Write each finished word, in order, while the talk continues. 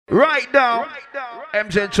Right now,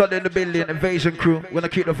 MJ and Todd in the building, Invasion crew. We're gonna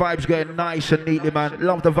keep the vibes going nice and neatly, man.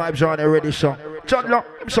 Love the vibes on already, so. Toddler,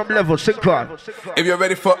 some levels, sync on. If you're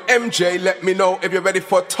ready for MJ, let me know. If you're ready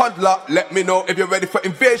for Toddler, let me know. If you're ready for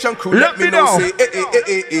Invasion crew, let me know. Say,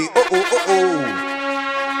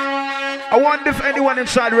 I wonder if anyone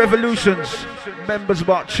inside Revolutions members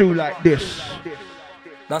about true like this.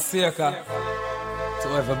 That's Circa. To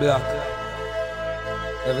every block.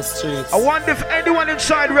 Every street. I wonder if anyone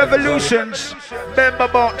inside Revolutions member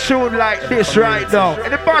about tune like this right now.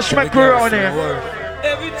 And the Bashman crew around here.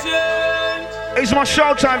 Every change. He's my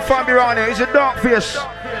Showtime family around here. He's a dark face.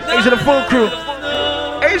 He's the full crew.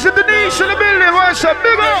 He's the Denise in the building. What's up?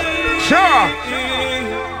 Big up. Sure.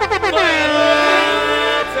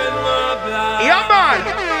 Yeah, man.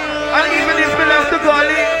 And even if we left the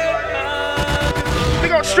gully, we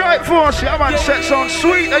got Strike Force. Yeah, man. Set sound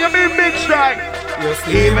sweet. And you mean big strike.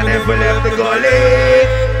 Even if we left the gully,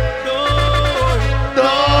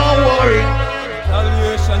 don't worry.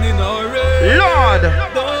 Lord,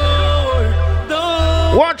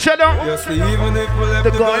 watch it out.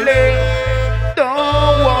 The gully,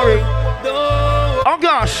 don't worry. Oh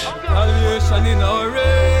gosh.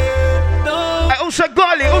 Who's a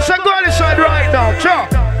gully? Who's a gully side right now? Sure.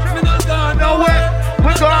 Nowhere.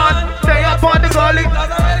 We're gone. Stay up on the gully.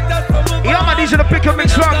 Yeah, man, these are the pick and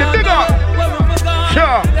mix round the big up.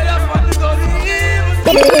 Sure.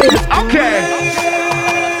 Okay.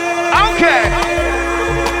 Okay.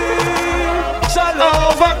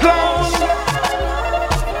 Overcome.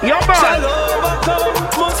 Your man.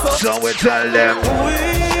 So we tell them.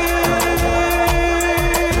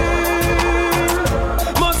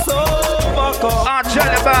 I'll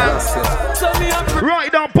tell you, man.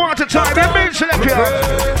 Right down party time. It means select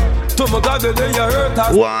here. To my God, they hurt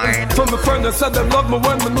us. Wine. From my friend that said them love me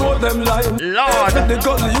when me know them lying. Lord. They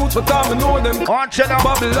got the youth for time, me know them. Watch it out.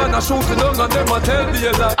 Babylon, I shoot it down and them I tell me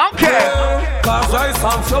a lie. Okay. Cause rice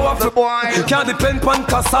and flour for wine. Can't depend on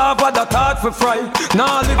cassava that hard for fry.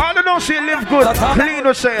 Nah, live. I don't know, she live good. Clean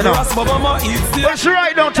or say no. My mama eats the. What's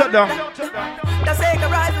right down to them? Just take a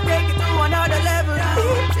rise and take it to another level.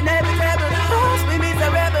 In every level, we meet the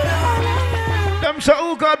rebel. Them say,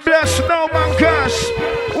 oh God bless, no man curse.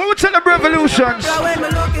 We will tell them revolutions.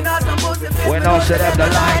 When I said them the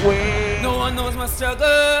light way. No one knows my struggle.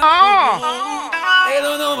 Oh. They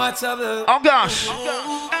don't know my trouble. Oh gosh.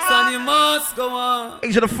 Son, you must go on.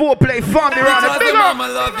 These are the foreplay family around the big up.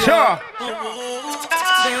 Sure.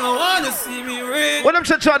 They don't want to see me rich. What them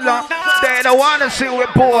say, Toddler? They don't want to see we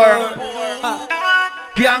poor.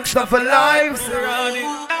 Gangsta for life.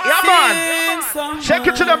 Yeah, man. Check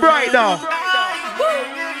it to them right now.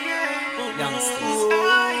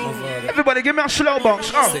 Everybody give me a slow bounce.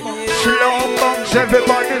 Slow bounce,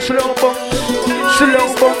 everybody slow bounce.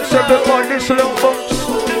 Slow bounce, everybody slow bounce.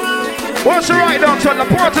 What's the right down, Toddler?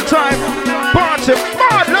 Party time. Party.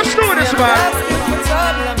 Man, let's do this, man.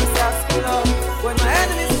 When my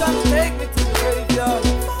enemies come to take me to the graveyard,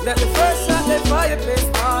 let the first shot let fireplace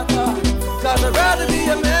marker. Cause I'd rather be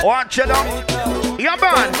a man. Watch it out. Yeah,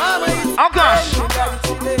 man. Oh, gosh.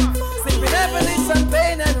 Sipping evolution,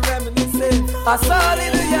 pain and reminiscing. I saw a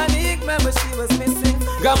little unique member she was missing.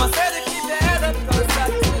 Grandma said to keep the head up because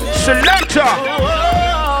that's Selector.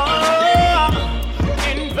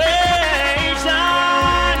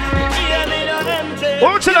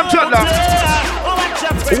 What to them, Toddler?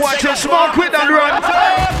 Watch your smoke quit and run.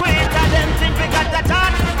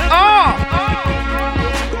 Oh.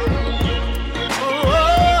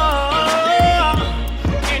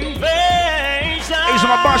 He's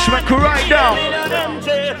my bashman crew right now.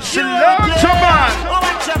 Selector man.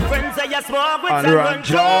 And run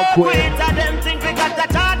Joe quick.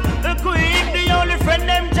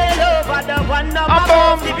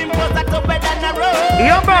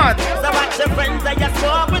 Yeah, man.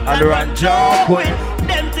 And run Joe quick.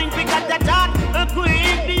 Them think we got the talk.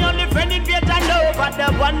 Quick, the only friend in Vietnam over the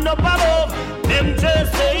one up above. Them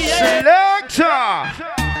just say yeah. Selector.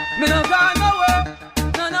 Me no gone nowhere.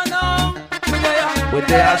 No, no, no. With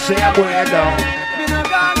their same way down. Me no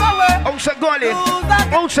gone nowhere. Oh, say gully.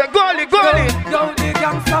 Oh, say gully, gully. Yo, the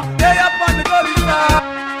gangster. They up on the gully star.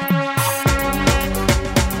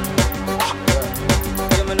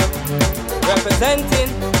 Representing.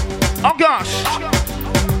 Oh gosh.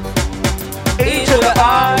 E to the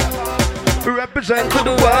R. Represent to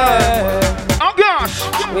the world. Oh gosh.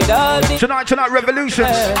 Tonight,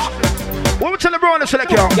 revolutions. What we tell the brother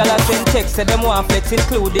select you? Y'all have sent text, say them want flex,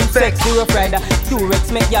 including sex. Zero Friday,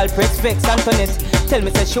 2Rex, make y'all press vex, Antoinette. tell me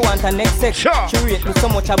say she want her next sex. Sure. She rate me so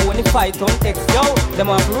much I won't fight on X. Yo, them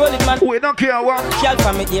want to roll it, man. We don't care what. Girl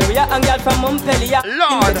from my area and girl from Montpellier.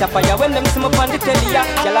 Lord. Better fire when them see me on the telly.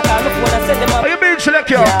 Girl I call me phone and say them up. Are you being select,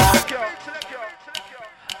 yo? Yeah.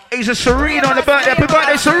 He's a Serena on the birthday. Happy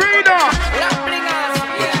birthday, Serena!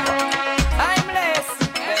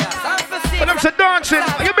 And I'm so dancing.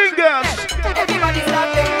 Are you being girls? Everybody's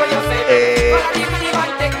not take for yourself.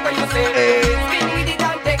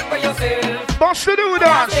 Boss to do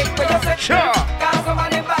dance. Sure.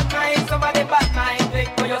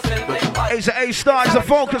 He's an A-star, he's a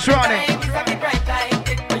focus running.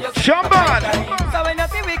 Shaman. So when you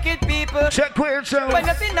see wicked people, Check with yourself. when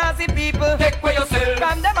you see nasty people, take for yourself.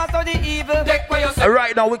 From them out of the evil, take for yourself.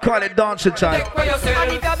 Right now we call it dancing time.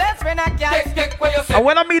 And if your best friend I can't, take for yourself. And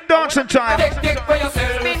when I mean dancing time, Take for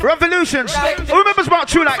yourself. revolutions. Who remembers about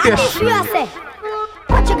true like this? What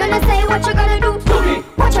you gonna say, what you gonna do?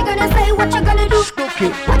 What you gonna say, what you gonna do?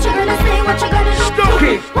 Stooky. What you gonna say, what you gonna do?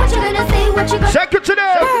 Stooky. What you gonna say, what you gonna do? Check it to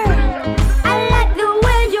them. I like the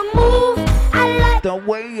way you move. I like The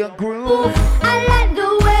way you groove. I like the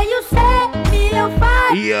way you set me on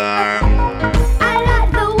fire. Yeah. I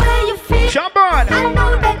like the way you feel. Shaman. I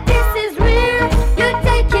know that this is real. You're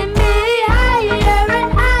taking me higher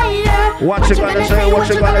and higher. What you gonna say, what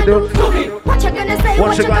you gonna do? What you gonna say,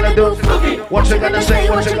 What you gonna do? What you gonna say,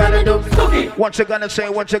 what you gonna do? do? What you gonna say,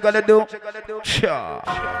 what you gonna do? Sure.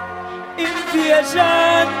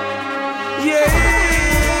 Invasion, yeah.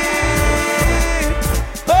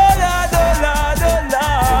 Oh Lord, oh Lord, oh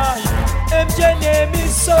Lord. MJ name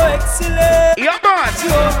is so excellent. Yeah, man.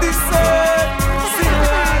 You of the sun,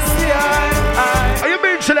 Celestial. Are you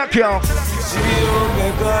being select, yo?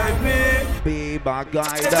 Jehovah guide me. Be my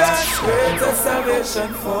guidance. That's greater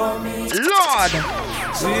salvation for me. Lord.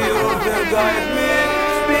 Jehovah guide me.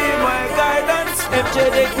 Be my guidance. MJ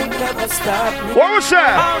they could never stop me. What was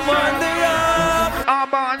that? I'm on the rock.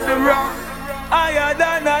 I'm on the rock. Higher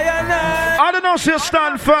than I. I don't know if you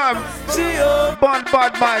stand firm. Jehovah.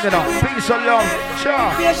 Bad mind, you know. Peace and love.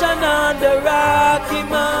 Sure. Creation on the rock,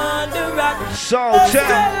 him on the rock. So, check.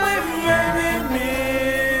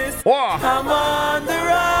 What? I'm on the rock.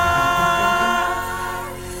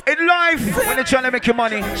 In life, when you're trying to make your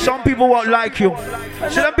money, some people won't like you.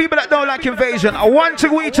 So them people that don't like invasion, I want to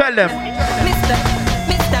we tell them. Mister,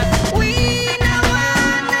 we no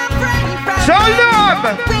want no friend from Tell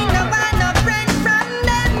them. We no want no friend from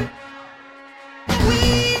them.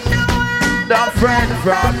 We no want The friend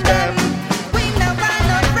from them. We no want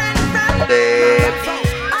no friend from them.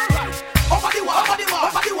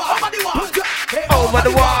 Over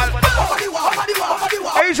the wall.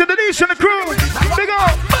 Ace and Denise and the crew. Big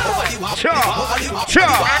up. Sure.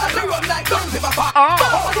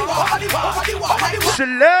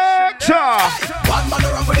 Selector.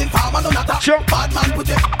 Sure.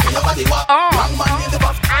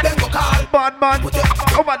 Bad man.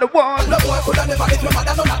 Over the wall.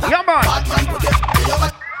 Yeah, man.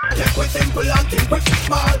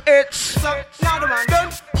 It's We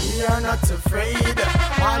are not afraid.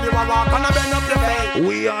 All you are walk on a bend up your face.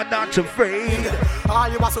 we are not afraid. All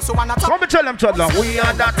you are so wanna talk. Come and tell them, toddler, we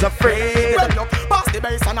are not afraid. Well, look, pass the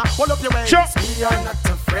bass and hold up your waist. Sure. We are not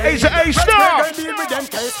afraid. He's a A-star. When deal with them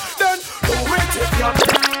case, then don't wait if you're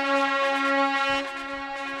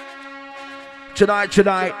Tonight,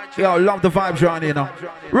 yo, love the vibes around here, you know.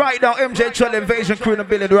 Right now, MJ 12 Invasion Crew in the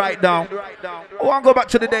building right now. I want to go back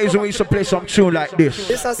to the days when we used to play some tune like this.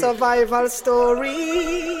 It's a survival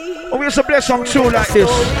story. When we used to play some tune like this.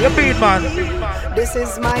 You beat, man. This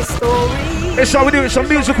is my story. It's how we do it, some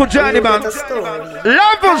musical journey, man.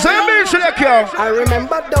 Levels, eh, music, yo. I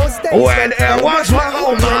remember those days When there was one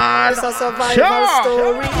woman. It's a survival Sure.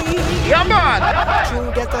 story. Yeah, man.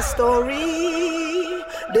 You get a story.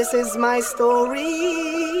 This is my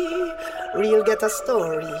story. Real get a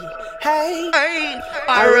story. Hey,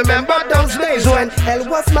 I remember those days when hell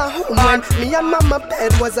was my home. When me and mama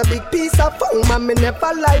bed was a big piece of foam. And me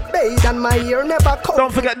never like bathe and my ear never cold.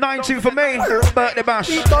 don't forget 19 for me. Birthday bash.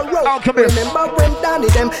 Remember Alchemist. when Danny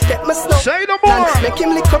them get my snow? Say no more. Make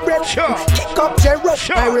him lick a bread. Sure. Kick up Jero.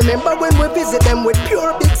 Sure. I remember when we visit them with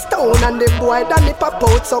pure big stone. And the boy Danny pop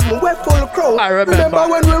out something we full crown. I remember.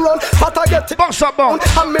 when we run, but I get it. Boss up, man.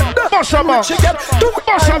 And me Boss up, man. she get to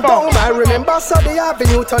Boss up, man. I remember Sunday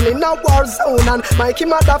Avenue turning a war zone. And Mikey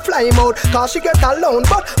mother fly him out cause she get alone.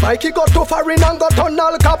 But Mikey got too far in and got on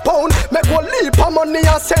Al Capone. Make one leap of money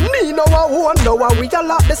and send me no one. No one we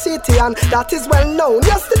all out the city and that is well known.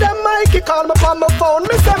 Yesterday Mikey called me on my phone.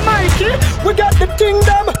 Me say Mikey, we got the thing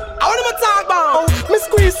them. I want to talk about. Me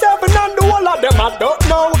squeeze 7 and the whole of them I don't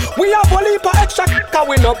know. We have one leap of extra cause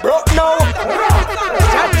we no broke now.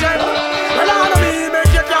 Well I don't mean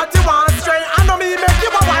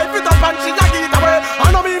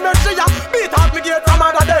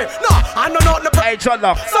each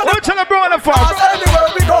other. We'll tell the brother from. Anywhere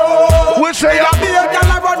we go. We'll say be a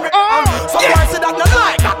girl around me. So I say that no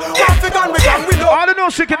like that. We know. All the no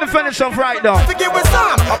sick in the finish of right now. Forgive with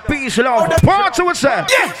some. A peace, love. Party with say.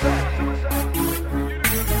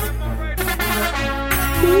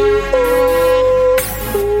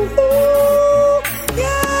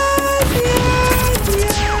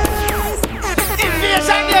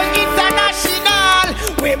 Invasion international.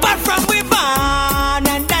 We back from we born,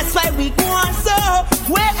 and that's why we go on so.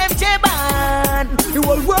 We're MJ born. The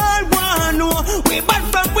whole world want know. We back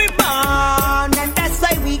from we born, and that's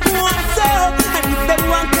why we go on so. And if them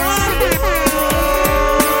want go on,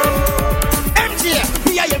 MJ,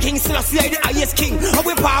 we are your king, Selassie, the highest king. And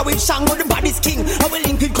we power with Shango, the baddest king. And we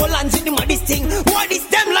link with Collins with the maddest thing. What is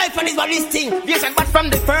them life and is baddest thing? Yes, and back from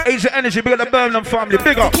the first. Asia Energy, big up the Birmingham family.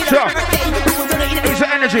 Big up. Sure. Asia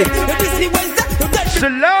Energy.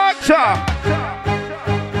 Selector.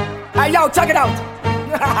 Hey, yo, check it out.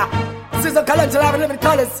 Sister Collins will have a living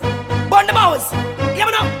colors. Burn the bowers. You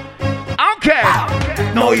know. Okay.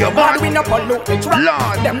 No, you're God, bad. we no pollute the track.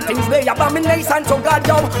 Lord. Them things they abomination to God,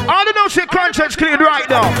 yo. All the no shit conscience clean right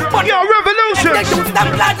now. But your They do revolutions.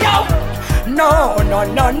 them blood, yo. No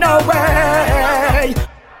way.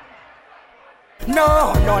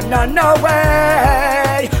 No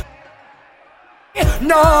way.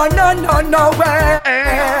 No way.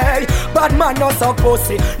 Bad man no so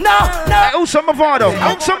pussy. No. Also Mavado.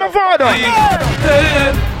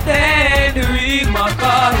 They read my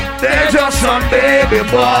car. They're just some baby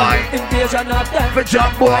boy. Invasion of them. For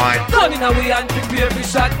jump boy. Coming away and prepare for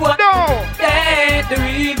shot one. No. They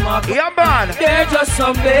read my car. Yeah, man. They're just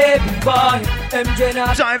some baby boy. MJ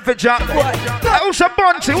not. Time for jump boy. Also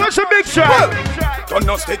Bunty. What's the big shot? Don't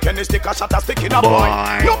no stick any stick a shot a stick in a boy.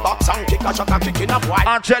 Your box and kick a shot a kick in a boy.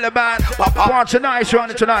 I'll tell you, man. Watch a nice run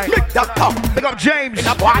tonight. Make that come. Big up James.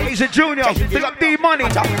 He's a junior. Big up D Money.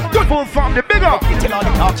 Full family. Big up. Till all the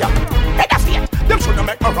talk ya. Hey, that's it. Them shouldn't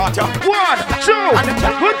make me rot ya. 1, 2,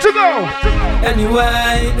 good to go.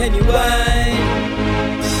 Anyway.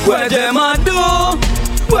 Where them a do?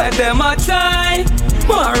 Where them a try?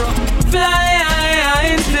 Tomorrow, fly high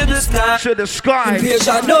into the sky. To the sky.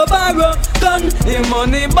 Invasion no borrow, gun, the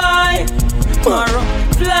money buy. Tomorrow,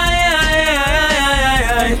 fly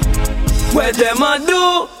high. Where them a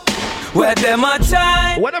do? Where them a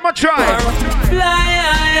try? What am I trying? Tomorrow, fly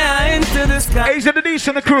high into the sky. Ace of the Niece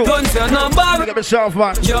and the crew. Guns and no borrow. Look at myself,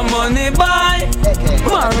 man. Your money buy.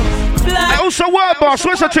 Tomorrow, fly. Also, word boss.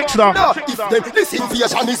 Where's the chicks now? If them, this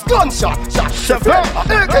invasion is gunshot. Shot. Chauffeur.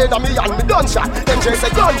 Again, me and me done shot. Them just say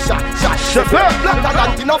gunshot. Shot. Chauffeur. Black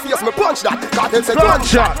and in a face, me punch that. Cartel say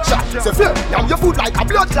Gunshot. gunshot. Shot. Chauffeur. Yam your food like a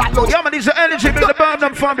blood clot. Yeah, man, these are energy. Big the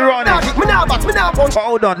Birmingham family running. Me now box, me now punch. But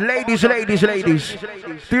hold on, ladies. Do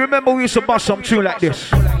you remember we used to bust some tune like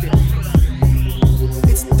this?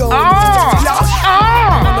 It's done.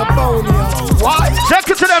 Why? Check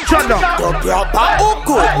it to them, Thunder.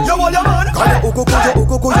 Uku, you want your man? Can you uku tight? And you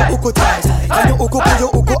uku right?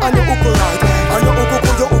 And you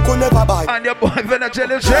uku never bite. And your boyfriend are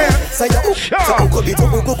jealous here. Say you uku, so uku bit you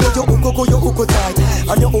uku tight.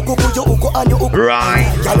 And you uku right.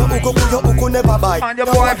 Can you uku never bite. And your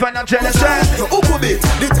boyfriend are jealous here. You uku bit,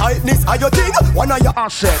 the tightness of your thing. One of your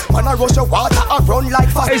asset. Man a rush your water and run like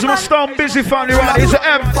fast. He's my Stone Busy family running. He's an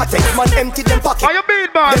M. Patex man empty them pocket. Are you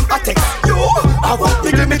beat, man? Them patex. You, I want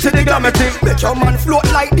the limit to the gamut. Make your man float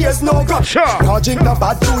like there's no God. Sure. Can't drink no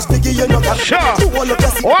bad juice, biggie, you know that. Sure. You all of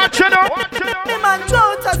your Watch it up. The man go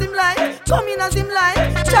out as him line, come in as him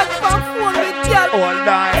line, chat from phone with girl. All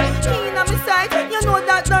night. Me on my side, you know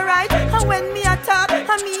that's not right. And when me attack,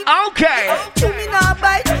 and me Okay. to me now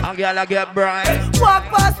bite. And girl, I get bright. Walk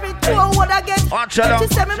past me, two what I get. Watch it up. She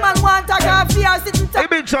say me man want a coffee or sitting Hey,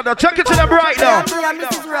 big Thunder, check it to them right now. Me and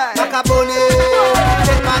Mrs. Right. Macaboni,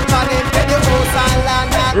 dead man pan him, pay the house and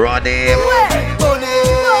land and Run him. Bonnie,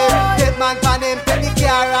 dead man pan him, pay the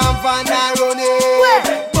car and van and run him.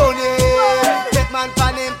 Bonnie, dead man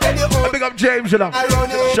pan him, pay the house. Big up James, you know.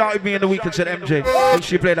 Shouted me in the week and said, MJ, make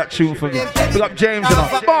sure you play that tune for me. Big up James, you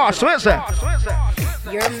know. Boss, where's that?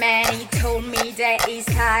 Your man, he told me that he's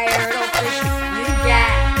tired of the shit you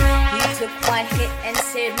got. He took one hit and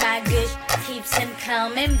said my good keeps him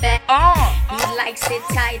coming back. He likes it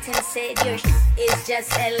tight and said your shit is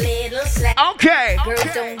just a little slack. Okay. Girl,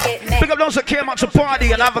 don't get mad. Big up those that came out to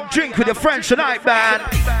party and have a drink with your friends tonight, man.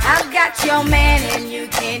 I've got your man and you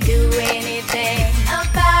can't do anything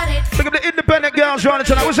about it. Big up the independent girls running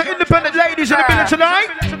tonight. What's the independent ladies in the building tonight?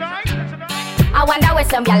 I wonder where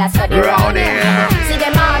some gyal a study round here. See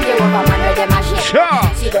them argue over man where them a share. Sure.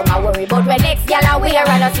 See them a worry about when next gyal a wear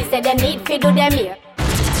and us say them need fi do them here.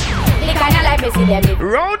 The kind of life me see them live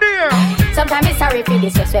round here. Sometimes it's sorry for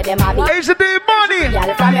this, just where them have it. Is it the money?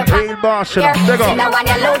 Y'all from your Real boss, you know. There go. See now when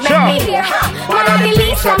you load make me here. One of the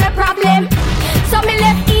least of the problem. So me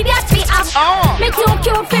left idiot fi up. Me too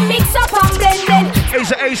cute fi mix up and blend.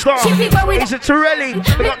 Is it A-Star? Is it Torelli?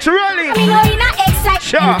 We got Torelli. Me know in a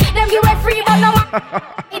excitement. Them give a free but no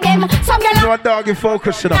them. Some girl you want dog in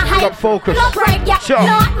focus, you know. You got focus. No pride, yeah.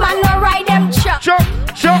 No man no ride them chop.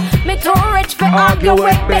 Me too rich for argue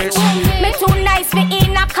with bitch. Me too nice for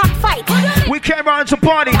in a cockfight. We came around to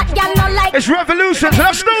party. It's revolution.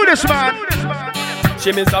 Let's do this, man. She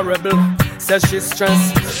is a rebel, says she's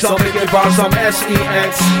stressed. So me give her some sex.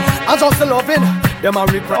 I just loving them a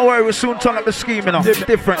regret. Don't worry, we'll soon turn up the scheme, you know,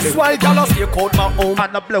 differently. Why y'all stay out my home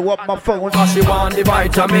and I blow up my phone? Cause she want the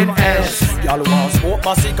vitamin S. Y'all want smoke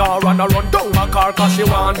my cigar and I run down my car cause she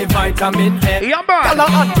want the vitamin S. Yeah, man.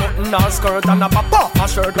 Y'all unbutton her skirt and a pop off my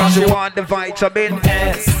shirt cause she want the vitamin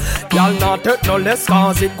S. Y'all not hurt no less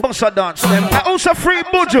cause it also dance. I also free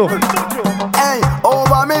Buju. Hey,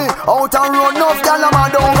 over me, out and run enough gal a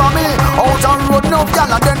mad over me. Out and run enough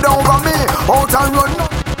gal a dead over me. Out and run enough.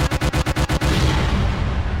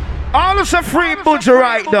 All of some free Buju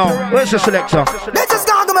right now. Where's the selector? They just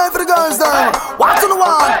got to for the girls there. One to the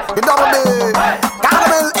one, you double me.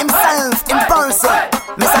 Caramel himself in person.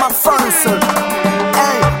 Mr. McPherson.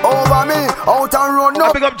 Hey, over me, out and run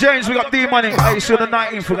enough. Big up James, we got D-Money. Hey, so the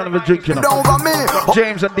 19th we're gonna have a drink, you know. Over me.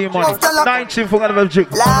 James and D-Money. 19th we're gonna have a drink.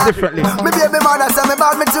 Differently. Me baby mother say me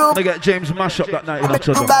bad me too. I get James mash up that night in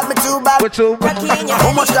October. Bad me too bad. We're too.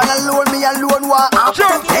 How much can alone me alone want?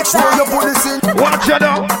 Make sure you put this in. Watch it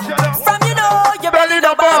out. From you know your belly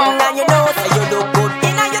the bone and you know that you look good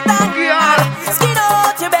in your tongue. Skin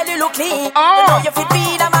out your belly look clean. You know you fit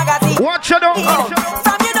feed a magazine. Watch it out.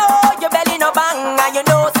 From you know your belly no bang and you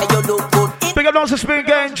know that you look good. Big up those spin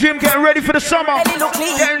getting gym, getting ready for the summer,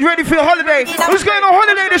 getting ready for your holiday. Who's going on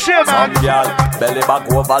holiday this year, man? Some girl, belly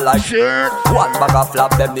back over like shit. One bag of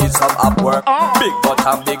flap, them need some up work. Big butt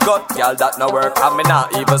and big gut, girl, that no work. And me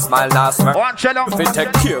not even smile, not smirk. Watch it out. If you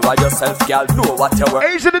take care of yourself, girl, know what you work.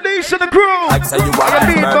 Ace of the Nice and the crew. Like say you want to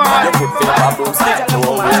smirk, you could feel a broomstick,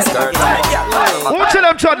 no way skirt. Watch it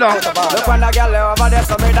up, Chadla. Look on the girl over there,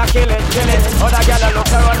 so me da kill it. Other girl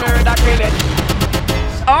look around her, da kill it.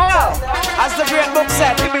 As the great book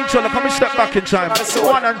said, you mean Chadla, come and step back in time.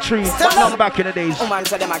 1 and 3, but not back in the days.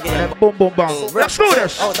 Boom, boom, bang. Let's do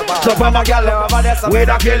this. So from a girl over there, so we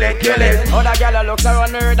da kill it, kill it. Other girl looks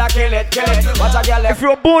around her, da kill it, kill it. Watch a girl. If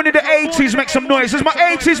you're born in the 80s, make some noise. There's my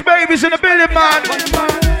 80s babies in the building, man.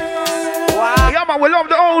 Yeah, man, we love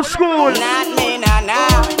the old school. Not me, nah.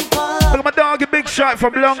 Look at my dog, a big shot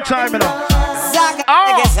from a long time, you know.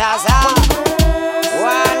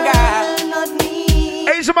 One girl.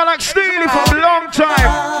 He's a man like Steely from a long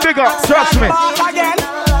time. Big up, trust me.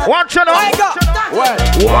 Watch it out.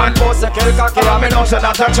 One post a kill cocky, and me know say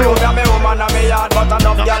that a true. And me woman and me yard, but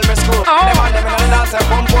enough girl me screw. Them and them in the dance,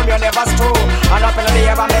 boom boom, you never screw. And up in the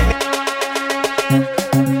ever make me.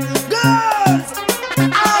 Girls,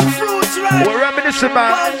 all fruits right. We're reminiscing,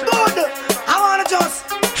 man. Good. I wanna just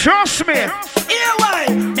trust me. Here why?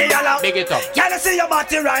 Big it up. Can you see your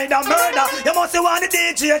body ride and murder? You must want the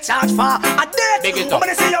DJ charge for a death. Big it up. When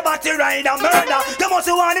you see your body ride and murder, you must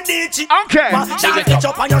want the DJ. Okay. Big it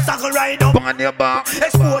up on your saddle ride up. On your back.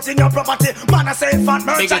 Exposing your property. Man, I say fan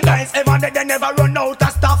merchandise. Ever they never run out of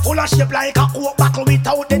stuff full of shape like a coke buckle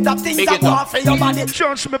without the top things that go for your body.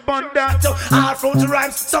 Trust me, banda. All fruit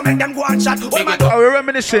rhymes. Some of them go and chat. Are we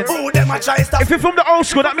reminiscing? Who them a try stuff? If you're from the old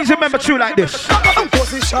school, that means you remember true like this.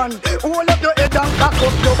 Position. Hold up your head and cock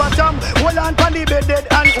up your bottom. Hold on to the bed dead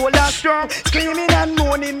and hold on strong. Screaming and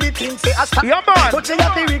moaning the things say a stop. Yeah, man. But you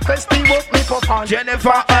have the request to work me for fun.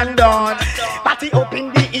 Jennifer and Dawn. Party up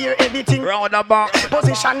in the ear, everything round the back.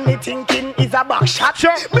 Position me thinking is a back shot.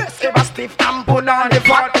 Sure. Best ever stiff and put on the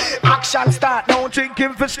pot. Action start now.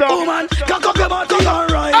 Thinking for stuff. Woman, cock up your body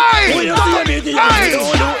alright. When you see a video, you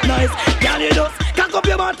don't look nice. Girl, you just cock up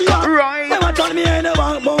your body right. Never tell me I never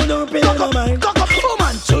bound down pay no mind. Cock up,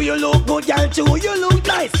 woman, so you look good, girl, too, you look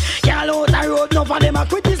nice. Girl out the road, no for them a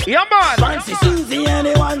criticize. Yeah, man. Fancy Susie,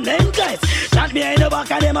 anyone them guys. Shot behind the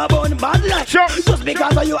back of them a bone bad life. Sure. Just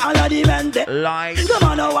because of you all of the men them. Like. The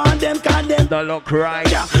man no want them, can them. Don't look right.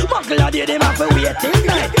 Yeah, muckle of them have to wait till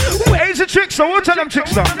night. Hey, the chicks, so what tell them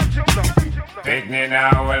chicks now? Pick me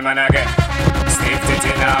now, old man again. Stiff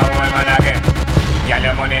titty now, old man again. Get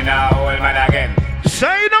your money now, old man again.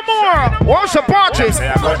 Say no more. What's the party? Say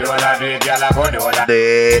I go do all I do it, girl, I go do all I do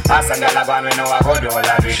it. Ask them girl, I go and we know I go do all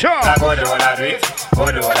I do it. Sure. I go do all I do it, go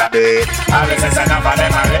do all I do it. I will say enough for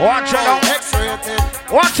them and watch it out. X-rated.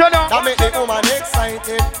 Watch it now. That make the woman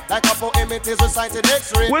excited. Like a poem it is recited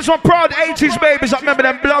X-ray. We're some proud 80s babies that remember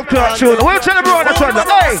them blood clot tune. We'll tell them on the thunder.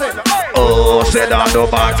 Hey! Oh, say that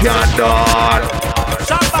no man can done.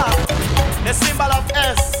 Shamba, the symbol of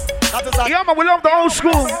S. Yeah, man, we love the old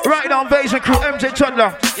school. Right now, Invasion Crew, MJ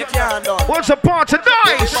Chandler. You can't done. What's the party?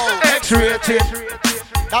 Nice! X-rated.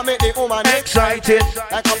 That make the woman excited.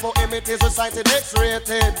 Like a poem it is recited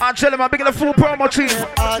X-rated. I tell him I'm making a full promo team.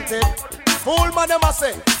 Fool man them a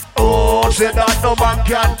say. Oh, say that no man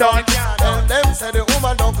can done. And them say the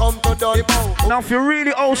woman don't come to done. Now if you're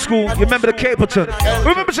really old school, you remember the Caperton.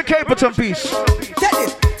 Remember the Caperton piece. Tell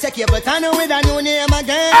it. Check your button with a new name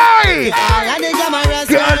again. Hey! All of the glamorous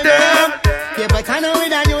Girl them. Your button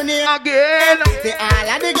with a new name again. The all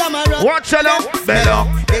of the glamorous. Watch it up. Mellow.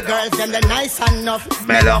 The girls them the nice enough.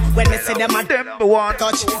 Mellow. When they see them at them the one.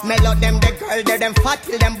 Touch. Mellow them the girl they them fat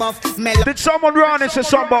till them buff. Mellow. Did someone run and say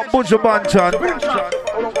something about Buju Banton?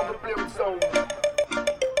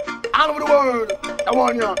 All over the world, I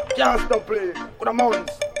want you can't stop playing with the mountains.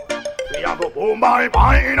 We have a boom by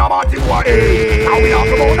in a body one. Now we have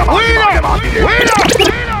to go to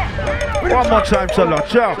the One more time, Salah.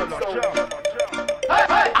 Ciao.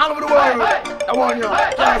 All over the world, I want you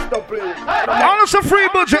can't stop playing. All of free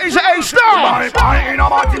budget is a star. In a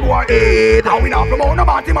body boy. Now we have to go to the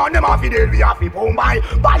body man, them have to deal. We have to boom by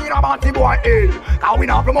in a body boy. Now we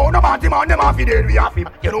have to go to the body man, them have to deal. We have to.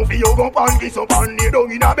 You don't feel you go on this up on the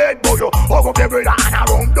dog in a bed, boy. Hug up the bread and a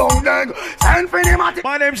rum down leg. Send for the matty.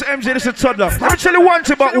 My name's MJ, this is Toddler. Let me tell you one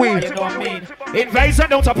thing about weed. Invasion,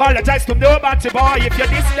 don't apologize to nobody, boy. If you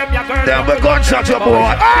diss them, your girl. Then we're gunshot your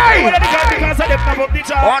boy. Hey!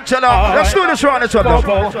 Watch it out. Let's do this round, Toddler.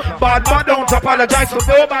 But don't apologize to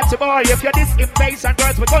nobody, boy. If you diss invasion,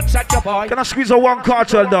 girls, we're gunshot your boy. Can I squeeze a one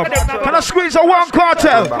cartel, though? Can I squeeze a one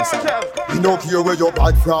cartel? You know here where you're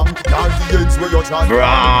bad from. Down the ends where you're trying.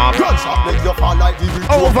 Gunshot make you fall like the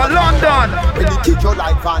over London. When you kick your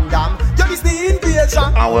like Van Damme. You miss the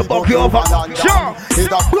invasion. I will buck you over London. Sure.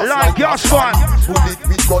 Like your swan. Bullet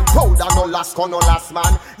with gun powder, no last gun, no last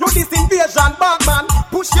man. You this invasion, bad man.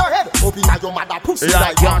 Push your head up in your mother pussy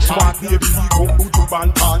like your swan. Baby, come put you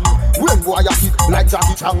bantan. When boy you kick like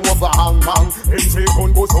Jackie Chan over Hang Man. MJ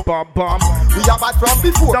gun goes up. Bam bam. We have bad from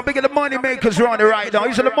before. Now big of the money makers round right now.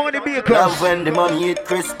 These are the money makers. Love when the money hit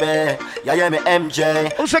crispy. Yeah, me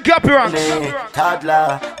MJ. Who's the Cappy Ranks?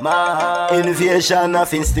 Toddler, my invasion,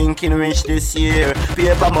 nothing stinking rich this year.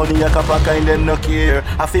 Paper money, a couple kind them no care.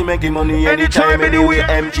 I feel make the money anytime, anywhere.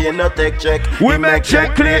 MJ no take check. We make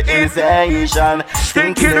check clear invasion.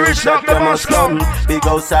 Stinking rich, not the must come. Big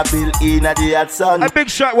house a bill in a the hot sun. A big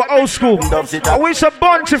shot, we're old school. I wish a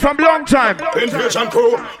bunch from long time. Invasion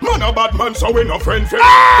crew, man a bad man, so we no friend.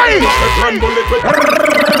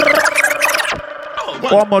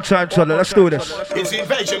 One more time, Toddler. Let's do this. It's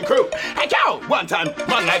Invasion Crew. Hey, yo, one time,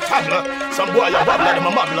 man like Toddler. Some boy a wobbler, them a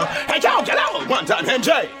muggler. Hey, yo, get out. One time,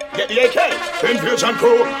 MJ, get the AK. Invasion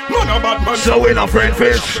Crew, man a bad man, so we no friend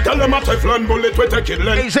fish. Tell them a Teflon bullet with a kid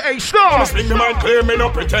length. He's a star. Sling the mind clear, me no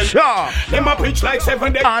pretend. Sure. Them a preach like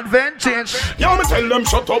 7 days. Advantage. Yo, me tell them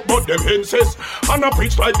shut up, but them insist. And I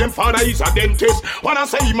preach like them father is a dentist. When I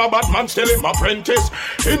say him a bad man, still him apprentice.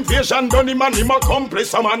 Invasion done him and him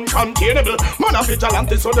accomplice. A man containable. Man a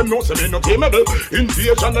vigilante, so them know say me no tameable.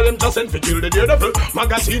 Invasion of them just sent to kill the devil.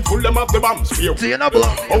 Magazine full them of the bombs. Tameable.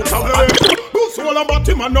 Out of the who's all about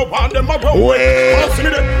him and no one them a roll. Wait.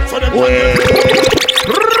 So them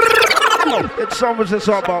it's almost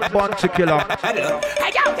about bunch of killer. Hey, yo,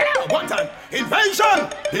 one time. Invasion.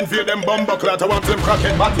 Invade them bomber clat. I want them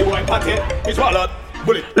crackhead party, white party. It's wallet.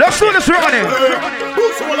 Bullet. Let's do this running.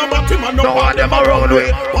 Who's all about him and no one them around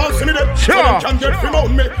with. Sure. So them can get from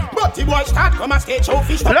on me. But he boy start come and stage show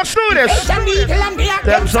fish. Let's do this.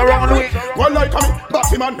 Them's around with. One like me, but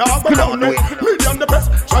him and now go down me. Million the press,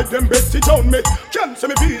 try them best to down me. Cancel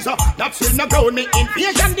me visa, that's still not down me.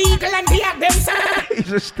 Invasion the eagle and the them sir.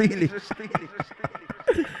 He's a steely.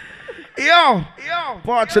 Yo,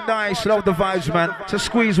 party nice, love the vibes, man. To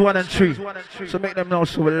squeeze 1 and 3, so make them know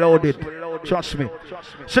so we're loaded. Trust me.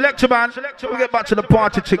 Selector man, we get back to the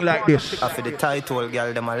party thing like this. After the title,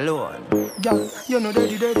 girl, them alone. Girl, you know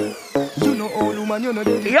daddy. You know old woman, you know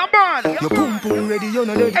daddy. Yeah, man. Your pum pum ready, you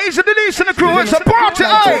know daddy. Hey, so Denise and the crew, it's a party,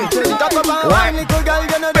 hey. Talk about one little girl,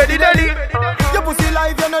 you know daddy. Your pussy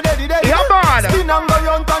life, you know daddy. Yeah, man. Spin and go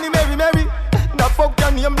round, Tony, Mary. The fuck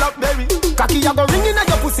your name Blackberry. Cocky you go ringing at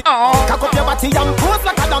your pussy. Cock up your body and pose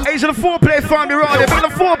like a damn. Hey, so the foreplay family round there. Bring the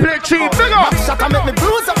foreplay team. Big up. Shut up, make me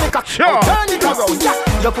bruise up, make a sure. Turn it around.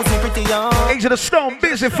 Yeah, your pussy pretty young. Hey, so the Stone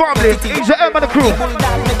Busy family. Hey, so Emma the crew.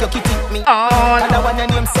 Make your kitty me.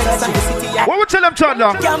 What we tell them,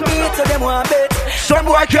 Toddler? Can't beat so them want bet. Some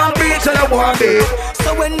boy can't beat till they want beat.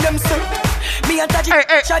 So when them say me and Taji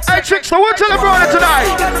hey, Tricks, so what tell the brother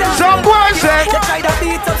tonight? Some boy say you try to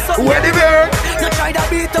beat up some. where the bear? You try to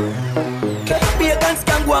beat up. Pagans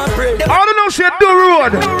can go and pray. I don't know, she do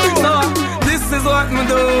road. So, this is what me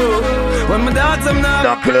do. When my dogs them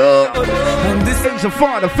now the club. And this is a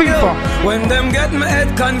father, FIFA. When them get my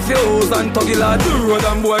head confused and tuggy la do road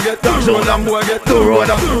and boy get the road and boy get the road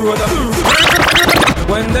and do road.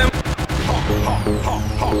 When them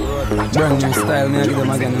brand new style, me I give them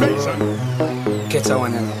again. Catch a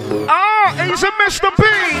one, you know. He's a Mr. P.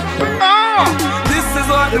 This is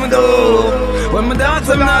what me do. When my dogs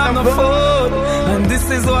them not no food. And this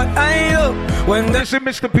is what I do. When this is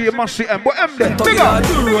Mr. P, you must see him. What am then? Big up.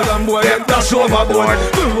 Do road and boy get dash overboard.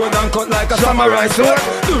 Do road and cut like a samurai sword.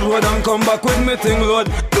 Do road and come back with me thing load.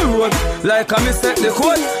 Do road like a me set the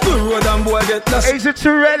code. Do road and boy get dash. Is it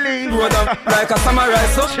Torelli? Do road and like a samurai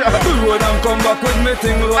sword. Do road and come back with me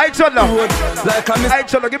thing load. I told them. Like a me. I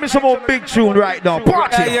told them. Give me some more big tune right now.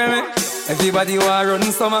 Party. Hear me? Everybody want run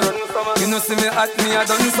summer. You know see me at me I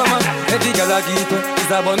done summer. Every girl I get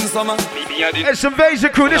is a bun summer. It's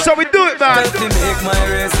Invasion Crew. This is how we do it, man. To make my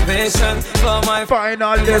reservation for my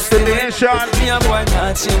final destination. Me a boy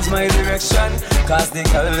not change my direction. Cause the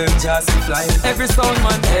girl them just fly. Every sound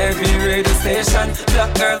man, every radio station.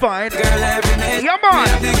 Black girl, fine girl, every nation. Yeah, man.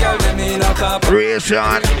 The girl them in a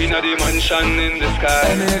corporation. In a dimension in the sky.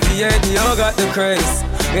 And every year the young got the craze.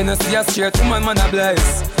 You know see a straight woman man a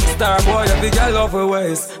blaze. Star boy, a big girl love her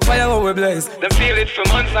ways. Fire how we blaze. Them feel it for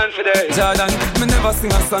months and for days. Jordan, me never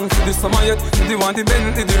sing a song for this summer yet. The one the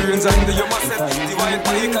Bentley, the range and the Yuma set. The one it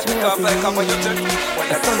play catch me off like a fire jet.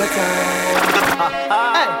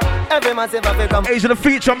 Hey, every man say if come. He's the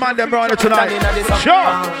feature man them running tonight.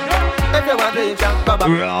 Sure. If you want to, you can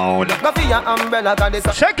come round. Go for your umbrella, cause this.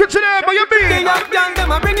 Check it today, but you be. The young girl,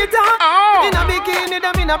 them a bring it on. In a bikini,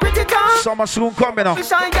 them in a pretty town. Summer soon coming up.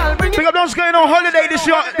 Shy girl, bring it. Think of those going on holiday this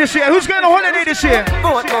year. Who's going on holiday this year?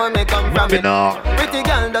 Both more may come from it. Pretty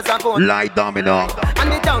girl does a phone. Lie down, me now.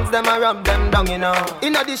 And the tongues, them a rub them down, you know.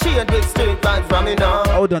 In the shade with straight vibes from me now.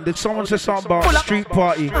 Hold on, did someone say something about street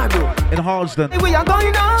party in Harlesden? We are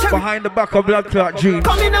going on. Behind the back of Blood Clot Jeans.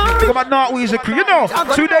 Coming on. Think about Not Weezy Crew. You know,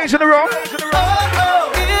 2 days in a row.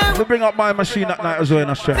 We bring up my machine at night as well in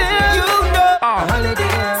Australia.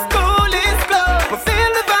 School is closed. We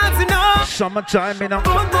feel the vibes, you know. Summertime, you know.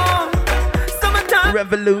 Summertime.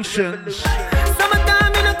 Revolutions.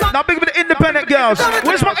 Summertime, you know. Now big with the independent girls.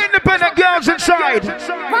 Where's my independent girls inside? One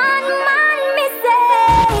man me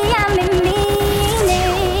say I'm in meaning.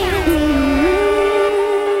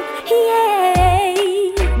 Yeah.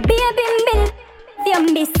 Baby, you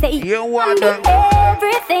me say you want them.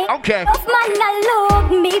 Everything. Okay. Of man I love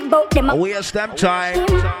me, but them a waste them time.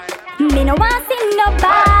 Me no want see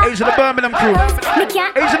nobody. He's in the Birmingham crew.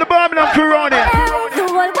 He's in the Birmingham crew on here.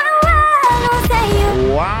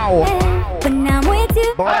 Wow. But now I'm with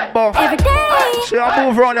you. Bumbo. Every day. See, I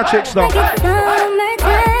move around your chicks now. Like it's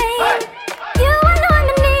summertime. You are all I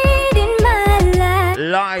need in my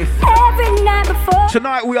life. Every night before.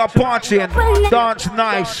 Tonight we are partying. Dance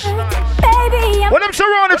nice. Baby, what them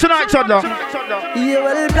surrounded tonight, toddler? You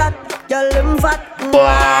will black, girl them fat.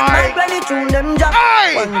 Boy. When you tune them drop.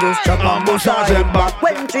 One just chop on both sides back.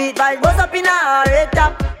 When treat vibe goes up in a red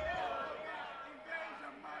top.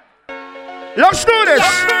 Let's do this.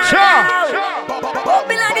 Sure.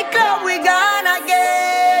 Open at the club, we gone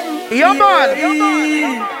again. Yeah, man.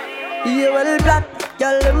 You will black,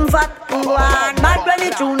 girl them fat. One bad when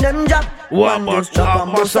you tune them drop. One just chop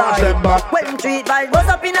on both sides back. When treat vibe goes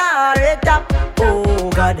up in a red top. Oh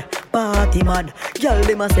God, party mad. Girl,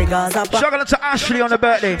 they must say Gaza pack. Shout out to Ashley on the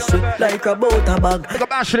birthday. Sweet like a butter bag. Pick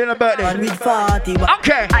up Ashley on the birthday. And with 40 back.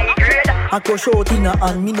 Okay. I go short in a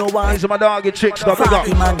hand, me no want. These are my doggy chicks, though. Big up.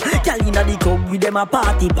 Man, girl inna the club with them a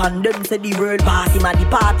party pan. Them say the world party man, the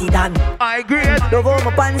party done. I agree. Love how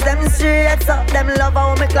my pants them straight up. Them love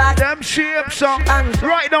how me clock. Them shapes up.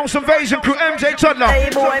 Right now, some Invasion Crew, MJ Toddler.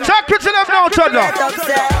 Talk to them now, Toddler.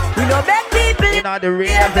 We no beg people in the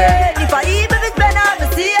raven. If I even if it's better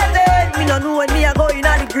to see it, me no know when me a go in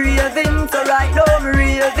the grieving. So right now me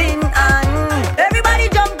raving and everybody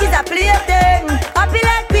jump is a plaything. Happy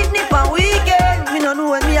like picnic on weekend. Me no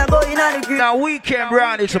know when me a go in the grieving. Now we came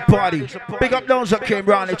round, it's a party. Big up those that came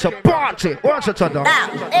round, it's a party. What's it, Toddler? Now,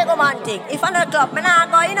 ego man thing. If I'm not club, me nah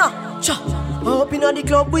go, you know. Up in the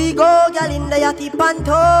club we go, girl in the yachty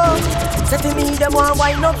panto. Say to me, them want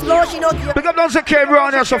wine up slow, she not here. Big up those that came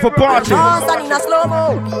round here, so for party. Stand in a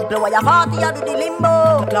slow-mo. People while you party, you do the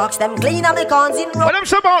limbo. Clocks them clean and the cons in row. What them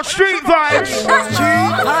say about street vibes?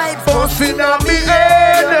 Street vibes. Busting on me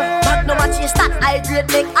head. But no match you start, I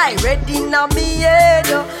hydrate, make I ready now me head.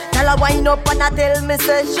 Tell her wind up and I tell me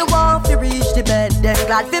say she want to reach the bed. Then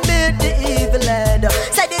glad to meet the evil head.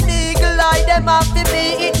 Say the eagle eye them have to be,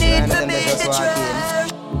 it need to be the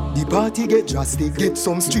trash. The party get drastic. Get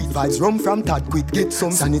some street vibes, rum from Tad quick. Get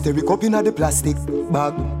some sanitary cup in the plastic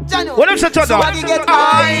bag. What if it's a Somebody get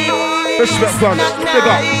high. Respect, God. Big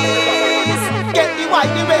up. Get the white,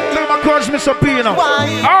 the red. Look at my cause, Mr. P, you know.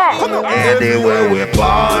 Anywhere we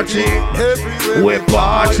party. We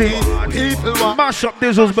party. People mash up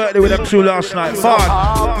Dizzle's birthday with them two last night. Fun.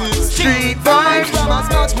 Street vibes.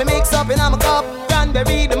 Scotch me mix up in a cup.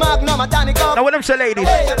 Cranberry, the Magnum, a tonic up. Now what them say, ladies?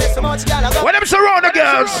 What them say around the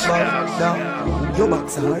girls? Your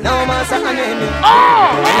box hard. No master enemy.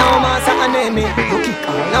 No master enemy.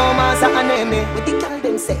 No master enemy. What the girl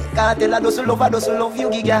them say? Cartel, I just love you,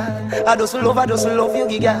 giga. I just love you,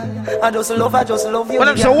 giga. I just love you. What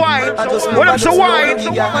them say wine? What them say wine?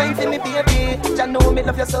 Wine for me, baby. I know me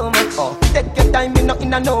love you so much. Take your time, me not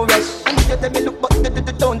in a no rush. And if you tell me look, but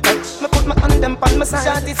don't touch. Me put my hand them on my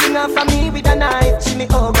side. Shawty sing her for me with a knife. She me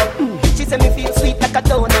over. She say me feel sweet like a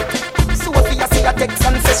donut. Sophia see a text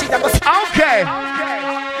and say she da go. Okay.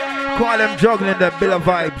 Call them juggling the bill of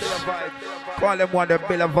vibes. Call them one the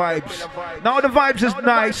bill of vibes. Now the vibes is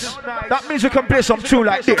nice. That means you can play some tune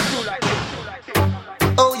like this.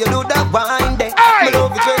 Oh, you do that wine there. Me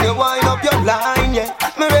love it when you wind up your line, yeah.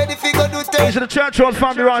 Me ready for go do things. These are the Church Road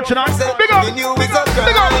family around tonight. Big up. Big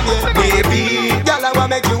up. Baby, girl, I wanna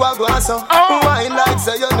make you a go so. Wine like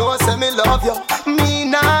say you know, say me love you. Me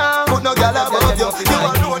now, put no girl above you. You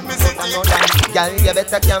alone, me city. Girl, you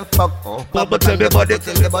better can fuck. Bubble till the body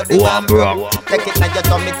one broke. Take it like you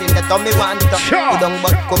tummy till the tummy one tuck. You don't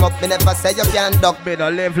but come up, me never say you can't duck. Me no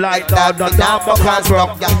live like that, not fuck and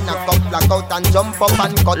rock. Girl, knock up, black out and jump up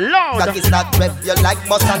and cut. Lord, that is that rev you like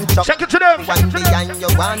bus and truck. Check it to them. One behind you,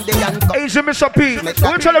 one the handcuff. Easy, Mr. P.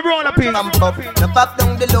 We'll tell everyone a P. No back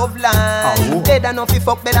down the love line. Dead enough fi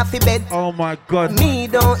fuck, better fi bed. Oh my God. Me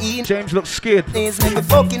don't eat. James looks scared. Things make me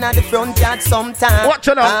fucking at the front yard sometime. Watch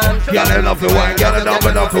it up. Girl, you love the wine. Girl, you love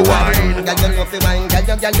enough the wine. Girl, you love the wine. Girl,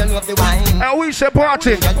 you love the wine. And we say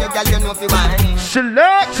party. Girl, you love the wine.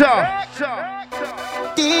 Selector.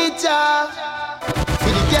 Teacher. For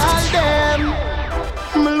the girl them.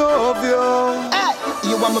 Me love you. Hey,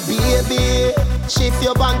 you want my baby. Shift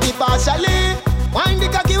your banky partially. Wind the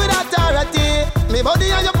cocky with authority. Me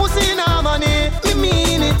body and your pussy in harmony. Me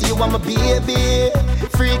mean it. You want my baby.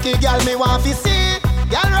 Freaky girl, me want to see.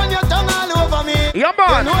 Girl, run your tongue all over me. Yeah,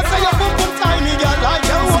 man. You know say your boom boom tiny girl like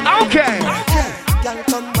you. Okay. Girl,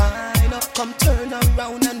 come wind up, come turn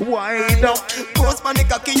around and wind up. Post my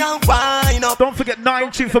cocky and wind up. Don't forget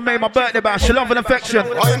 19th for May, my birthday bash. Love and affection.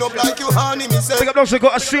 Wind up like you honey, me say. Pick up those who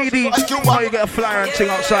got a CD. Now you get a flyer and thing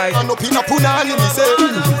outside. And up in a punani, me say.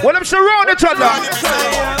 Well, I'm surrounded each other.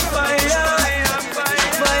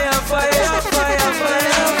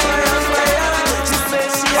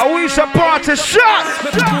 I wish a party shot.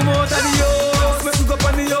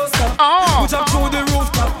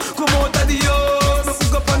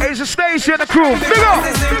 It's a station, the crew. Big up.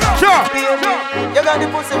 Sure. You got the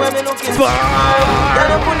pussy when me looking for. Girl,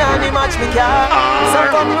 you punani match me car. So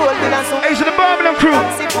come roll me and so. It's the Birmingham crew.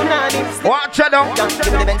 Watch it down.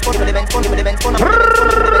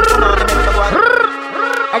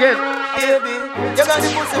 Again. Baby, you got the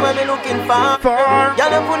pussy when me looking for.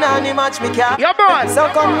 Girl, you punani match me car. Yeah, man. So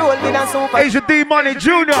come roll me and so. It's the D Money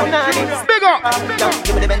Junior. Big up.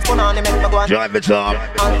 Give me the Benz punani make me go. Drive it up.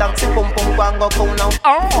 All taxi pum pum go and go cool now.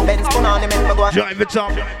 Benz punani make me go. Drive it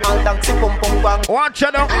up. All taxi pum pum go and go. Watch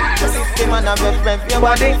it down. 50 man a rev your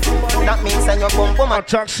body. That means that your pum pum a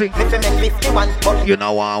taxi. If you make 51, but you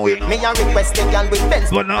know how we. Me a request a girl with Benz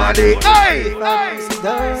punani. Hey.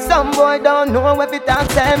 Some boy don't know if it talk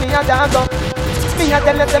say me a dog up. Me a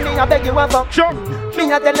tell you say me a beg you a fuck. Sure.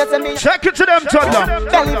 Me a tell you say me. Check it to them, Thunder.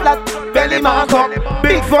 Belly flat, belly mark up.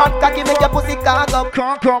 Big fat cocky make your pussy cock up.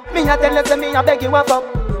 Can't come. Me a tell you say me a beg you a fuck.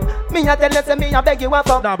 Me a tell you say me a beg you a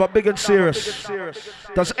fuck. Nah, but big and serious.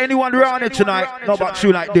 Does anyone around it tonight know about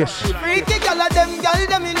you like this? Freaky girl of them, girl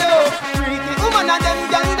them me know. Freaky woman of them,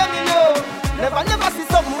 girl them me know. Never see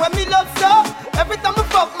something when me love so. Every time I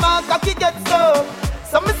fuck my cocky get so.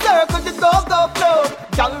 So me circle the go flow.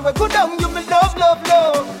 Girl we go down, you me love.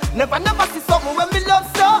 Never see something when me love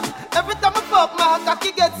so. Every time I fuck my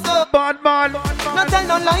cocky get so. Bad man. No tell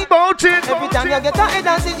no lie about it. Every time you get a head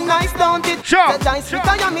and sit nice, don't it? Sure. The dice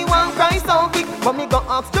retire me one cry so quick. But me go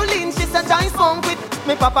ask to lean, she said I smoke it.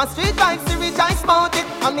 Me papa street vibes, she reach I smoke it.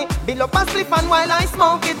 And me bill up and slip and while I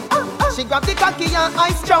smoke it. She grab the cocky and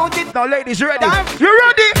I strout it. Now ladies, you ready? You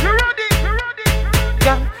ready? You ready? You ready?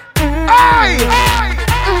 Yeah. Aye!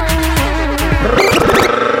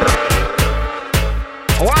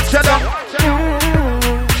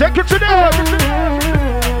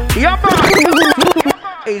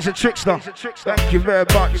 He's a trickster. Thank you very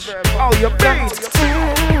much. Oh, you're big.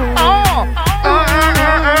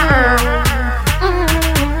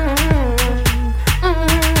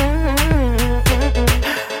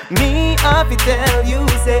 Me have to tell you,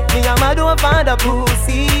 say me and my don't find a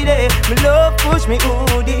pussy day. Me love push me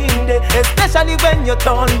hood in day, especially when you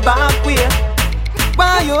turn back way.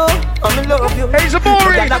 Why you? I'm love you. He's a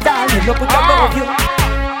boring.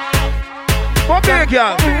 What big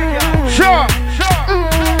girl? Sure.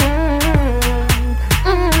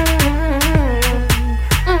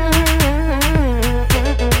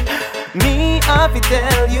 Me have to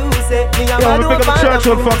tell you, say me and my don't find a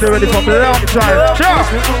pussy day. Ready for the long time. Sure.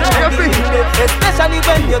 Especially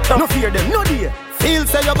when you turn. No fear them, no dear. Feel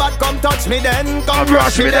say your bad, come touch me then. Come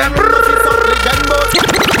rush me then.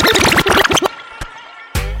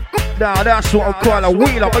 Now that's what I call a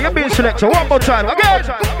wheeler, but you're being selected one more time. Again.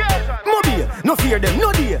 No fear them,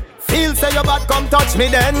 no dear. Feel say your bad, come touch me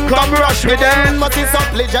then. Come rush me then. But it's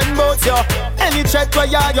up legend boats yo. Any check where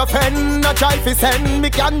you're your friend, no try to send me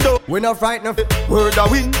can do. We not frightened of word a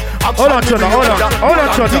win. Hold on, Chona, hold on,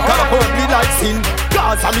 Chona. Me like sin.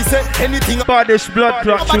 Cause I me say anything about this blood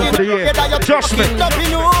clot tune for the year. Trust me.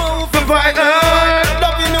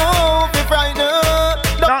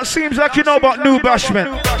 Now it seems like you know about New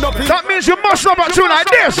Bashment. That means you must know about tune like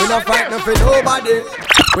this. We not frightened for nobody.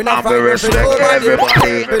 We not frightened for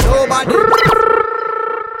everybody. Nobody.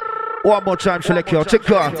 One more time, select your take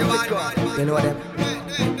care. You know them.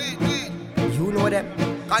 You know them.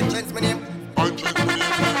 Conscience me name.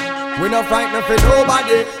 We not frightened for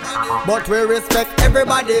nobody, but we respect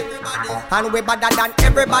everybody, and we better than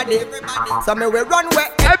everybody. So me we run way.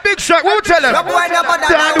 A big shot, we'll tell him. No boy no better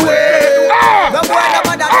than way. No boy no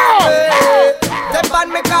better than way. Step on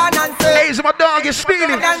me can and say. Hey, so my dog is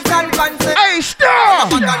stealing. Hey, stop!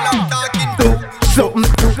 Do something,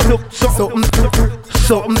 do something, do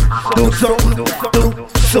something,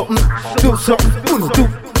 do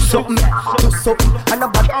something.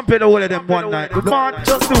 I'm better all of them one night. Come on,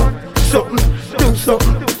 just do something.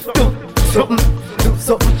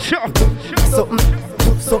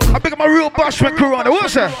 I pick up my real Bashment crew on it.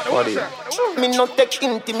 What's that? Me no take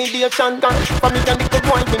intimidation. For me can the good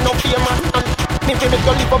wine, me no fear man. Me fi make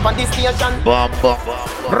you live up on this station. Bumper.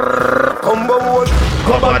 Combo wall.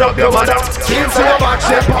 Come on up your mother. Change your back,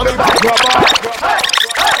 step on the back, rubber.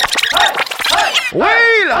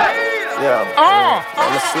 Wheel! Yeah.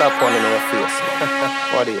 I'm a slap one in your face.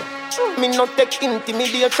 What are you? Me no take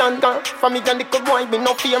intimidation. For me and the good boy, me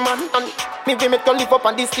no fear man. And me we make you live up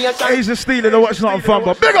on this station. He's a stealing, what's not fun,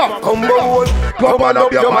 but big up! Come on, come on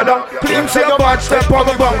up your mother. Clean your back, step on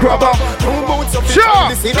the back, rubber. Sure!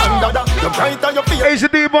 He's a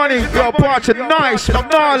D-Money, your party, nice,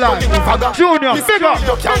 Nala, Junior, big up!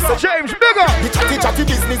 James, big up!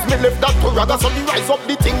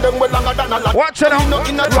 Watch it out!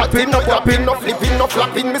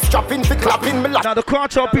 Now the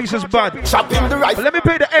cartel piece is bad. Let me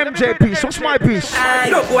play the MJ piece. What's my piece?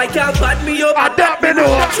 No boy can't bad me up. Adapt me no.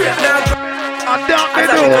 Adapt me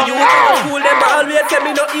no. Fool them always say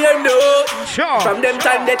me no hear no. Sure. From them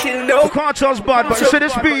time they till no. The cartel's bad, but you see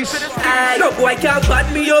this piece. No boy can't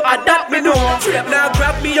bad me up. Adapt me no. Trap now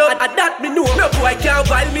grab me up. Adapt me no. No boy can't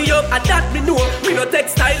wild me up. Adapt me no. Me no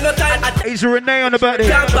textile no time. He's a Renee on the birthday.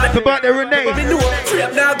 Happy birthday, Renee.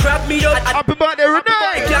 Trap now grab me up. Happy birthday,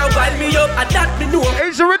 Renee. Can't wild me up. Adapt me no.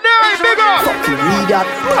 He's a Renee, big up. Read that.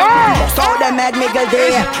 So them mad me go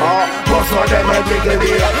there. Most of them mad me go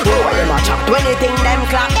there. Them a chat. Anything them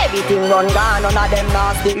clap, everything run gone. None of them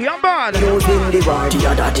nasty. Yeah, man. Using the word the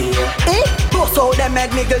other day. So them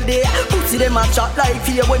mad me go there. Pussy them a chat like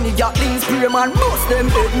fear when the gatling spray man. Most them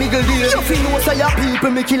mad me go there. You feel no say your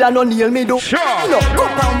people me kill and no nail me do. Sure. No go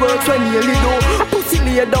and work when nearly do. Pussy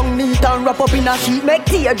lay down neat and wrap up in a sheet. Make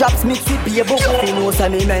teardrops mix with beer. But you feel no say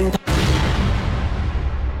me meant.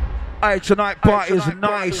 Hey, tonight party is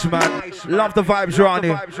nice, man. Love the vibes around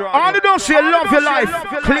here. All you don't see, love your life.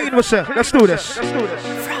 Clean with it. Let's do this.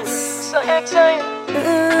 So exciting.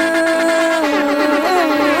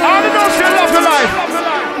 All you don't see, love your life.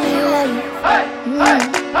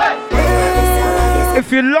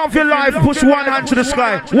 If you love your life, push one hand to the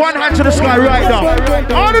sky. One hand to the sky right now.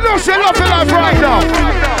 All you don't see, love your life right now.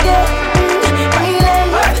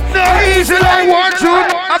 No easy like 1, 2,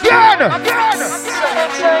 again.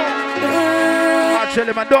 I tell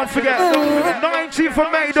you, man, don't forget, 19th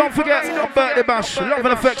of May, don't forget, birthday bash, love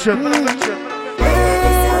and affection.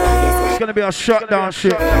 It's gonna be a shutdown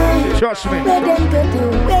shit, trust me. What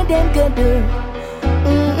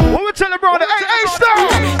we tell the brother? Hey,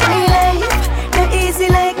 stop! Not easy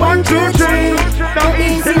like 1, 2, 3, not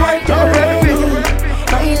easy like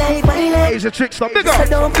my life. He's a the tricks now. Big up. So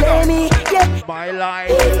don't play me, yeah. My life.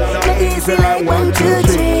 No easy like 1, 2,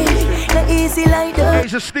 3. No easy like that.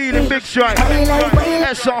 He's a stealing big strike.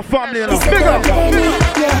 That's our family. Big up.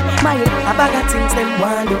 Yeah, my a bag of things them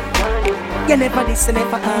want do. You never listen,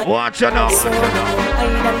 never hard. Watch you now. So I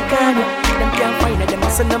don't can. Them can't find it. Them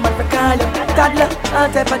must no man for call you. God love all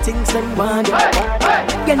type of things them want do.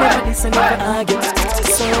 You never listen, never argue.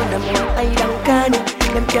 So them I don't can.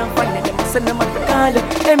 Them can't find it. Them must no man for call you.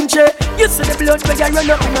 MJ, you see the blood when you run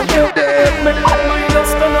up in a dirt. Me the man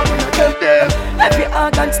just stand up in a dirt. Every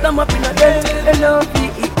organ stand up in a dirt.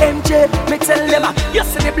 LOVEMJ, me tell them you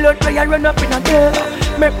see the blood when you run up in a dirt.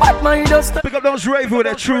 Me bad mind just pick up those raving with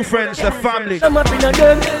their true friends, their family. Stand up in a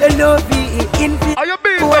dirt. LOVE. Are you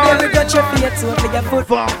big man? We got your feet so for your foot.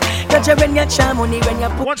 Got you when you charm money when you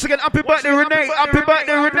put. Once again, happy birthday Renee. Happy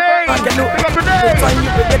birthday Renee. Pick up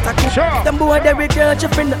Renee. Sure. Them boy they got you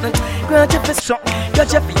for nothing. Got you for something.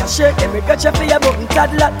 Got you for your shirt. Them got you for your button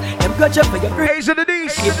cadillac. Them got you for your grades. Hazel the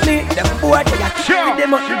D's. Give me them boy they got you.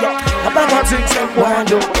 Them up you get. About things them want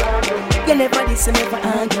do. You never listen, never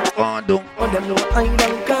argue. Oh, them know I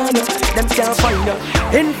don't can. Them can't find out.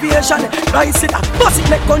 Invasion, rise it up. Bust it,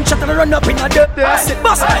 make gunshot and run up in a dirt. Bust it,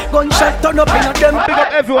 gunshot turn up in a them. Big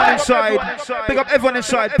up everyone inside. Big up everyone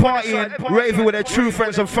inside partying, raving with their true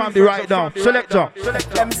friends and family right now. Selector.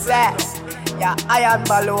 Them says, yeah, iron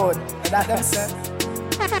balloon. That them say.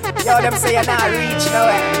 Yo, them say you're not reach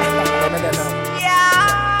nowhere.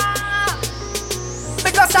 Yeah.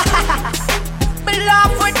 Because me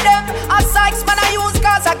laugh with them. A Sykes man I use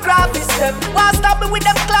cause I graphish them. Why stop me with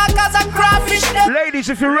them clock cause I graphish them. Ladies,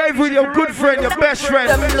 if you rave with your good friend, your best friend,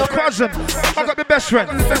 your cousin, hug up your best friend.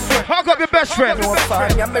 Hug up your best friend.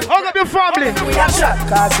 Hug up your family. We are shot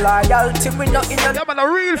cause loyalty we not in a. Yeah man, a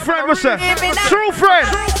real friend was a true friend.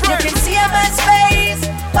 You can see him in space,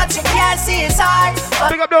 but you can't see his heart.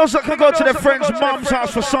 Big up those that can go to their friend's mom's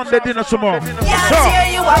house for Sunday dinner tomorrow. Yeah,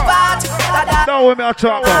 you apart. Know what I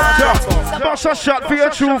talk about. Bust a shot for your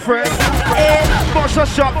true friend. Bust a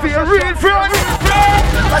shot for your real friend.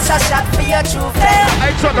 Bust a shot for your true friend.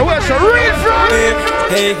 I talk the words, a real friend.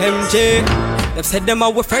 Hey, MJ. Them said them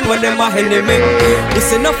our friend when them are enemy.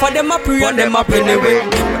 This enough for them a pre and them a penny way.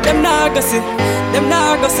 Them nah go sit. Them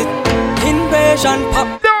nah go sit. Invasion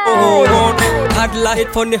pop. Oh, hard light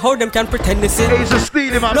funny how them can pretend they see. He's a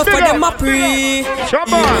stealing man. Enough for them a pre.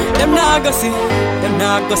 Them nah go sit. Them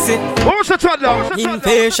nah go sit. What's the toddler?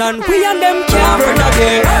 Invasion. We and them can't friend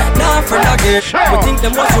again. Nah friend again. We think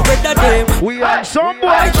them was red a day. We and some boy.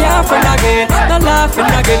 I can't friend again. Not laughing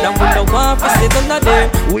again. And we no want to sit on the day.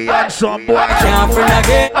 We and some boy. Can't friend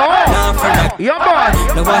again. Nah friend again. Yeah man.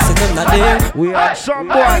 No want to sit on the day. We and some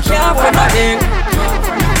boy. I can't friend again.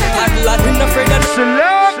 Lad, we no afraid of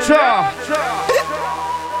Selector.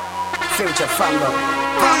 Future Fambo.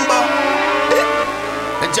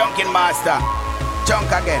 The junkin' master.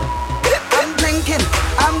 Junk again. I'm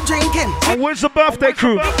drinking. And where's the birthday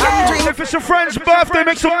crew? If it's your friend's birthday,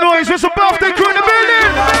 make some noise. Where's the birthday crew in the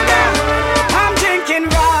building? I'm drinking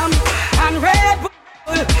rum and Red Bull.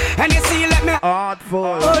 And you see, let me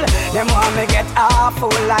artful. Them want me get awful.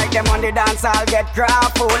 Like them on the dance, I'll get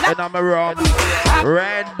grapple. And I'm a rum,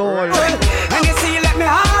 Red Bull. And you see, let me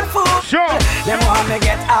artful. Sure. Them want me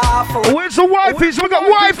get awful. Where's the wifeys? We got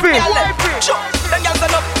wifey. Sure. Them girls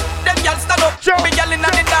stand up. Them girls stand up. Sure. Big girl in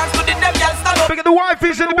the dance to the them girls stand up. We got the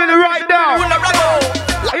wifeys in the building right now.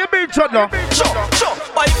 Are you being toddler? Sure.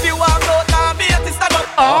 But if you walk out now, be at the stand up.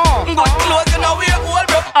 Good clothes, you know we're all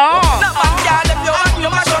broke. No man can if you want,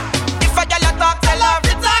 you mash up. If a girl you talk, tell her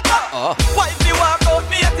to talk up. But if you walk out,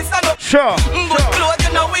 be at the stand up. Sure. Good clothes,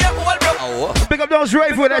 you know we're all broke. Big up those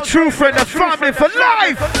rave with their true friend, their family for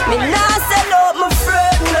life. Me nah sell out my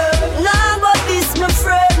friend. Nah but this my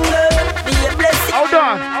friend. Be a blessing. Hold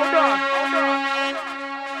on.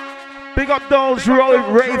 Big up those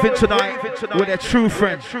raving tonight with their true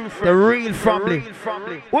friend, the real family.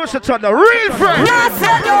 What's the time? The real friend. Nah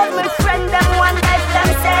sell out my friend. Them one life them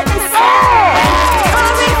say the same.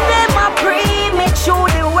 Or if them a pre, make sure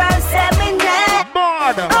the world say me name.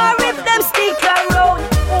 Or if them stick around,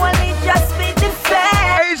 only just be the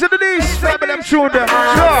fair. Hey, is it the knees? Remember them children.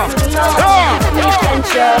 Sure.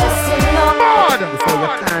 Before you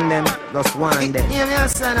can them, just one them. Hear me a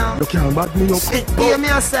say now. You can't bad me up. Hear me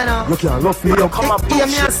a say now. You can't rough me up. Hear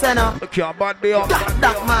me a say now. You can't bad me up.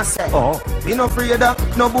 That man say. Me no afraid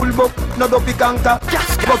of no bullbuck, no dopey canker.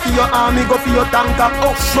 Go for your army, go for your tanker.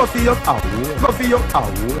 Go for your go for your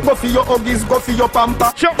go for your huggies, go for your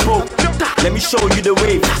pamper. Let me show you the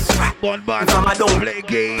way. One I don't play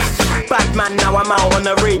games. bad man, now I'm out on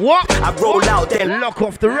the raid. What? I roll out then lock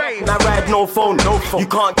off the raid. I ride no phone. You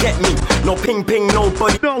can't get me. No ping,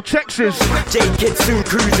 nobody. No Texas. J-Kid soon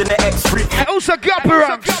cruising the X3. And also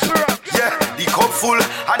Gapperux. Yeah, the cup full,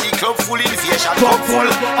 and the club full, invitation cup full,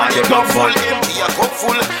 and the club full, empty a cup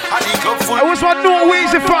full, and the club full. I was one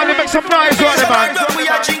Norwegian finally make some noise on the man.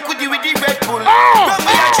 We are drink with the Red Bull. We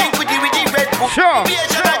are drink with the Red Bull. Sure. We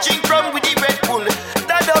are drink from with the Red Bull.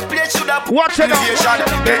 That the place should have. Watch it out.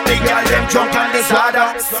 Get the girl them drunk and the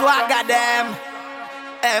soda. Swagger them.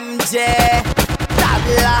 MJ.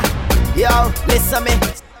 Tabla. Yo, listen me.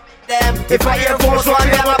 Them. If I hear force one,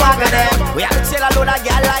 we have a bag of them. We have to chill a load of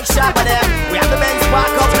girl like Shabba them. We have the men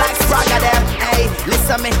spark up like Spragger them. Hey,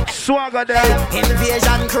 listen me. Swagger them.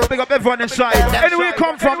 Invasion crew. Big up everyone inside. Anywhere you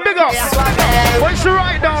come from, big up. What's the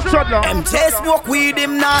right down, Toddler? MJ smoke weed,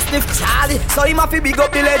 him not sniff Charlie. So him have to big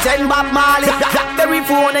up the legend Bob Marley. Blackberry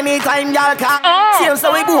phone anytime y'all call. Same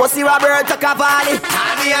so we go see Roberto Cavalli.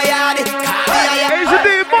 Call me a yardie. Call me a yardie. Is it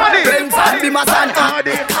the money? Friends and be my son. Call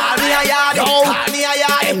me a yardie. Call me a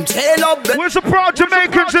yardie. MJ love. We're some proud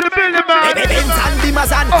Jamaicans in the building, man. Friends and be my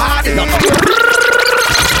son.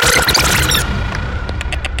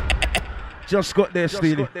 Just got there,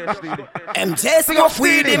 Steely. MJ smoke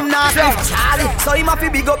weed, him not sniff Charlie. So him have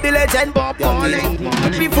to big up the legend Bob Marley.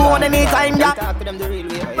 Before anytime that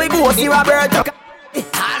we go see Roberto.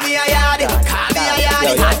 Call me a yardie, call me a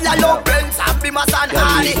yardie. And I love friends and be my son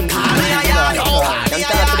Hardy. Call me a yardie, call me a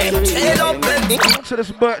yardie. MJ love friends. So this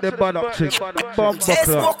birthday bad up thing. MJ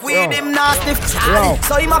smoke weed, him not sniff Charlie.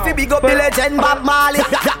 So him have to big up the legend Bob Marley.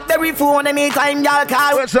 Blackberry phone anytime y'all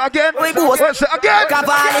call. What's it again? We go What's it again?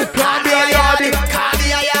 Cavalli. Call me a yardie, call me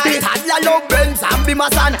a yardie. And I love friends and be my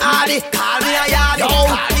son Hardy. Call me a yardie, call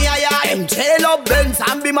me a yardie. MJ love Benz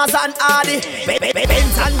and be my son Hardy.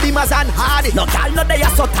 Benz and be my son Hardy. No girl no day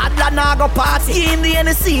so toddler nah go party. In the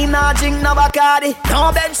NC nah drink no Bacardi.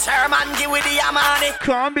 No Ben Sherman give with the Amani.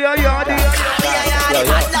 Can't be a yardie. Can't be a yardie.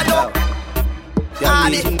 Toddler no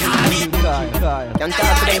Hardy. Can't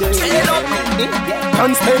talk to them.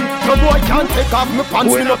 Can't stand. No boy can't take off my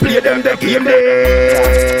pants. We no play them the game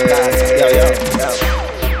there.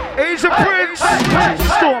 He's a prince.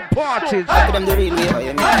 Storm parties.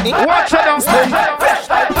 Watch it out.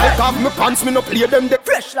 Take off my pants, me no play them the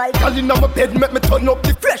fresh life. Girl inna my bed, make me turn up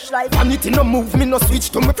the fresh life. And it no move, me no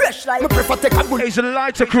switch to my fresh life. Me prefer take a bullet. He's a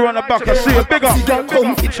lighter crew on the back. I see a big up.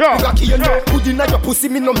 Good inna your pussy,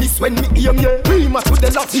 me no miss when me aim ya. Prima to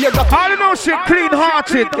the last year. How do you know she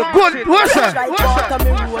clean-hearted? Good. What's that?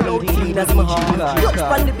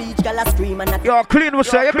 Yo, clean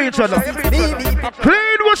what's that? You beat each other.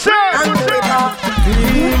 Clean what's that?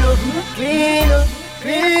 Clean.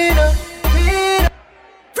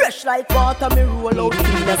 Fresh like water, me roll out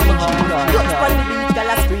clean as my heart. Touch on the beach, girl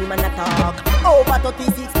a scream and a talk. Over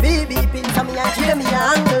 36 BB pins on me and kill me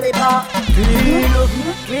and the park.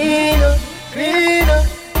 Clean.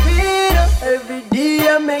 Every day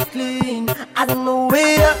I make clean. I don't know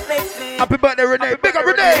where I make clean. Happy birthday, Renee. Big up,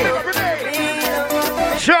 Renee.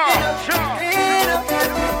 Sure.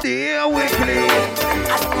 Dear we clean.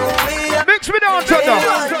 Mix me down, Toddler.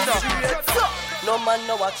 No man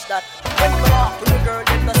no watch that. When you walk with the girl,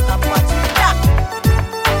 then no stop watch that.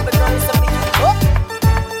 The girl is a big up.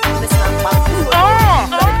 Me snap back.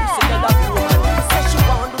 Say she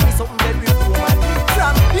want to do me something very woman.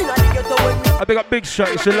 From inna the ghetto when me. I got big shot.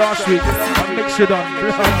 It's the last week. I mix it on.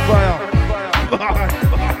 Fire.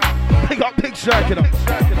 I got big shot. You know.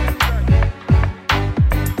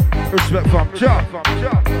 Respect from John.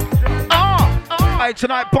 Hey,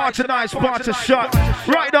 tonight, party nice, party shot.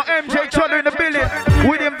 Right now, MJ Toddler in the building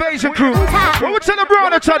with the invasion crew. What we tell the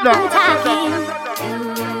brother, Toddler?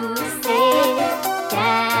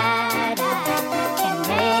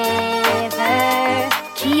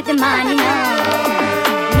 Keep the money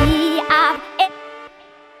now. We have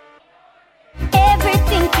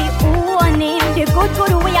everything we own him. The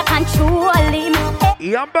good way I control him.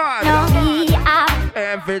 Yeah, bad. We have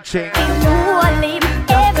everything. We own him.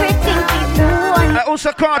 Everything we own.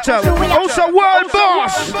 Also Carter. Also world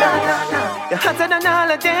boss. You're hotter than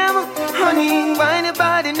all of them. Honey, why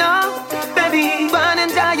nobody know? Baby, run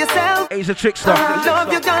and enjoy yourself. He's a trickster. I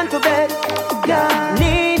love you, gone to bed. Yeah,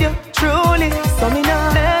 need you, truly. So me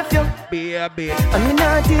not left you. Baby. And me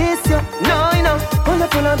not diss you. No, you know. Full of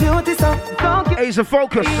beauty, so don't get. He's a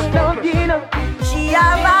focus. She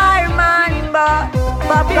have her man, but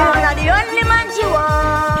Popcorn are the only man she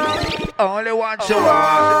want. Only one she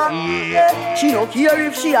want. Yeah. She don't care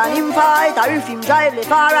if she and him fight or if him drive the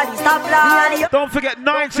car at the stoplight. Don't forget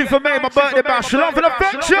 90 for me, my birthday bash. Love and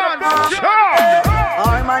affection.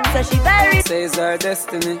 Our man says she very says her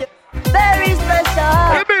destiny. Very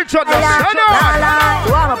special. You been toddler. So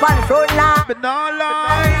I'm up on the front line. But not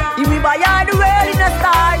lie. If we buy all the world in a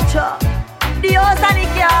starch, the house and the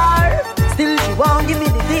car. Still she won't give me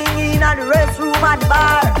the thing in the restroom and the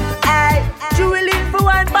bar. Hey, she willing for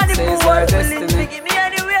one body poor. Willing to give me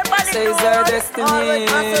anywhere for the Says her destiny.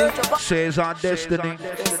 Says our destiny.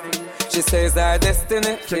 She says her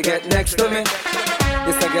destiny to get next to me.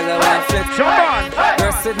 This a girl I want flip. Come on.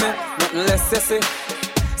 Rest with me, nothing less sissy.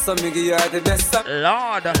 So me give you are the best.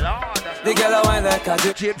 Lord. The girl I want like a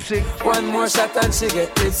gypsy. One more shot and she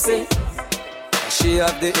get tipsy. She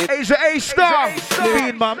have the it. He's an A-star.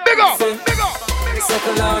 Bean man. Big up.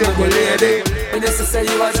 Settle down with the lady. And this is say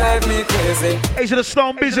you a drive me crazy. He's the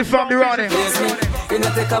Stone Busy family running. You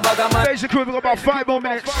know take a bag of man. He's the crew. We got about 5 more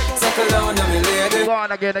minutes. Settle down with me lady. Go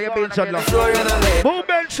on again. You're being toddler.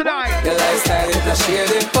 Movement tonight. Your lifestyle is a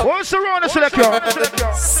shady. What's around the selector?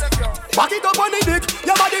 Back it up on the dick,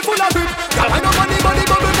 your body full of grip. Girl, I know money, bubble,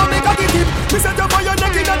 come make a tip. Me set up on your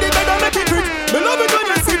neck in the bed and make it quick. Me love it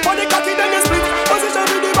when you sit on the cocky, then you split. Position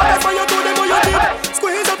with the back for your toe, then for your tip.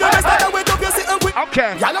 Squeeze up your waist, and wet up your sit and quick.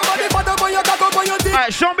 Okay. Y'all know body fat up on your cock up on your tip.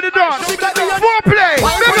 Alright, show me the dance. Foreplay.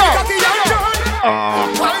 Big up.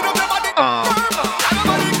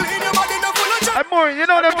 Hey, Maureen, you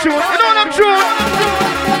know them tune. You know them tune.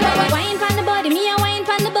 Wine from the body, me a wine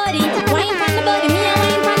from the body. Wine from the body, me a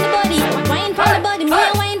wine from the body. Wine from the body, me a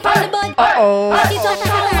wine from the body.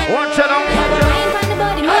 Watch it out. Wine from the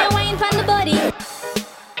body, me a wine from the body.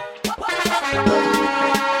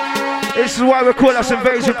 This is why we call us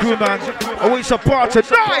Invasion Crew, man. And we support it.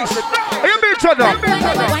 Nice. Are you being told up?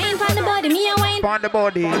 Wine from the body, me a wine. From the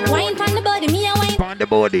body. Wine from the body, me a wine. From the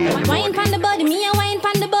body. Wine from the body, me a wine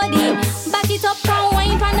from the body. Back it up, come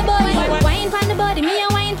wine from the body. Wine from the body, me a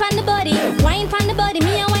wine from the body. Wine from the body,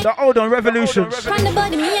 me a wine. Hold on, Revolutions. From the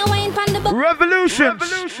body, me a wine from the body. Revolutions.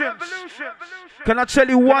 Can I tell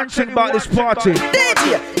you one thing about this party?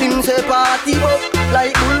 DJ, him say party bop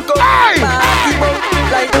like Bulko. Party bop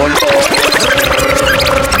like Bulko.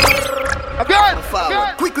 Again.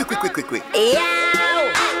 Quick. Hear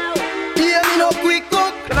me no quick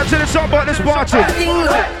up. Can I tell you something about this party?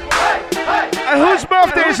 And whose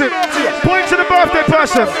birthday is it? Point to the birthday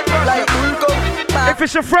person. Like Bulko. If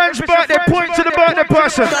it's a friend's birthday, point to the birthday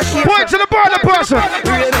person. Point to the birthday person.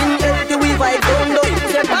 Raving empty, we vibe down low.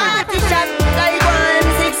 Say party shot like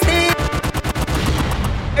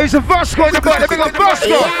 160. It's a Vasco in the birthday. Big up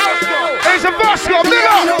Vasco. It's a Vasco. Big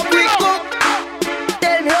up.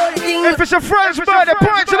 If it's a friend's birthday,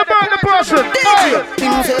 point to the birthday person.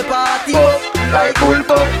 Him say party bop like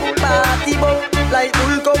Bulko. Party bop like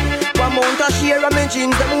Bulko. One mount a share of my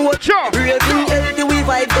jeans, them watch. Raving empty, we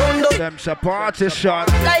vibe down low. Them's a party shot.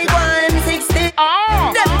 Like 160. Them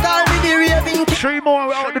call me the raving king. 3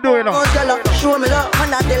 more out the door, you know. Show me love,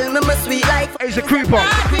 and I tell me my sweet like. He's a creeper.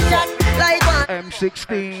 Like one.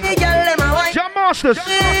 M16. Jam Masters.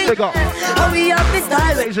 Big up. How we have this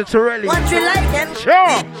style. He's a Torelli. What you like them? Sure.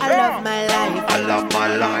 I love my life. I love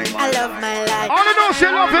my life. I love my life. I don't know, she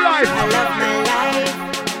love your life. I love my life.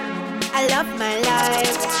 I love my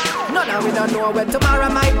life. No, we don't know when tomorrow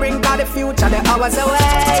might bring, cause the future, the hours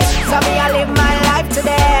away. So me, I live my life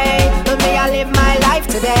today. Me, I live my life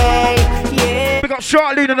today. Yeah. We got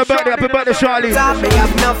Charlene in the birthday. Happy birthday, Charlene. So me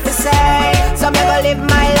have enough to say. So me gonna live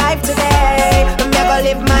my life today. Me gonna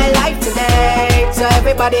live my life today. So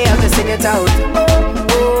everybody help me sing it out.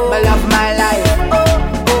 Me love my life.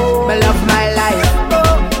 Me love my life.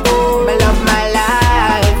 Me love my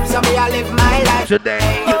life. So me, I live my life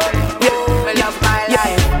today. Me love my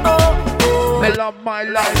life. Me love my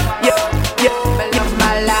life. Me love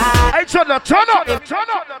my life. Hey, turn up.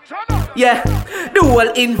 Yeah, the whole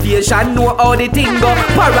invasion know how the thing go.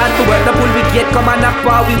 Parent to work, the pull we get, come and knock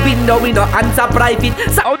power we win, no we no answer private.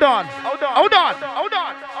 So hold on.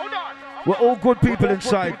 We're all good people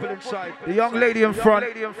inside. The young lady in front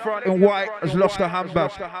in white has lost her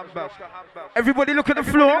handbag. Everybody look at the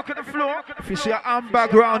floor. If you see a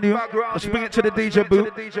handbag around you, just bring it to the DJ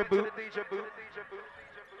booth.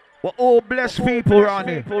 We're all blessed people around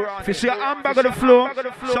here. If you see a handbag on the floor,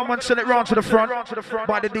 someone send it round to the front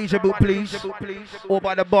by the DJ booth, please, or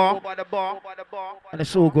by the bar, and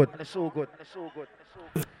it's all good.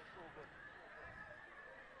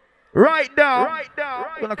 Right now,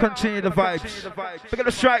 we're gonna continue the vibes. We're gonna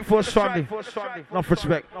Strike Force family. Enough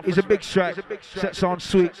respect. He's a big strike. Set sounds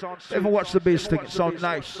sweet. Even watch the bass thing. It sounds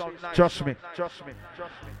nice. Trust me.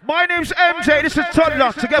 My name's MJ. This is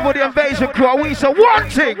Toddler. Together with the Invasion Crew, we say one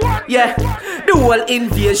thing. Yeah, the whole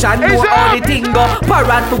invasion know how the thing go.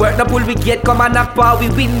 Parent to work, the pull we get, come and knock power we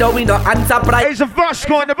win, no we no answer price. It's a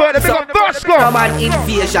Vasco in the bird. Big up Vasco. Come on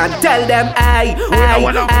invasion, tell them aye.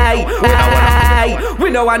 Hey, we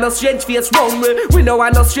know I no strange face round me. We know I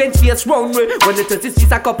no strange face round me. When the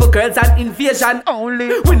 36 a couple girls and invasion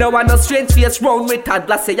only. We know I no strange face round me.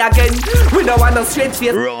 Toddler say again. We know I no strange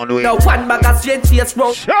face round me. No one bag of strange face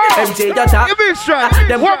round. MJ you talk. Give me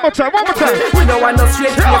straight. One more time. We know I no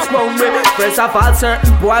strange face round me. First of all,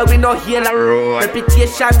 certain boy we no hear like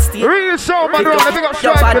reputation still. Real soul, man. Big up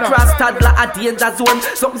your bad cross toddler a danger zone.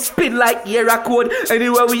 Something spin like era code.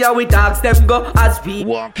 Anywhere we are, we dogs them go as we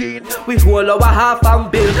walk in. We hold our half and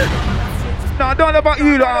bill. Now I don't know about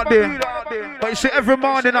you out there, but you see every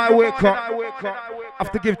morning I wake up, I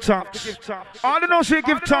have to give thanks. I don't know, so you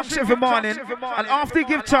give thanks every morning, and after you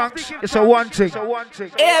give thanks, it's a one thing.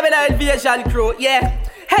 Hey, the invasion crew, yeah.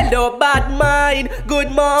 Hello, bad mind,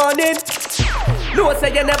 good morning. No,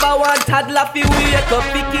 say you never want toddler fi wake up,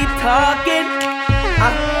 fi keep talking.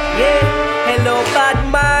 Yeah. Hello,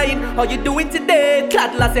 bad mind. How you doing today?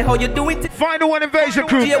 Toddler say how you doing today? Final one invasion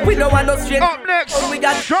crew. Yeah, we know I no straight. Up next, we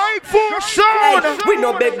got strike for sound. Hey, we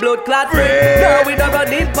no big blood clot. No, we no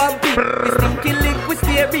running pumping. We stinking link, we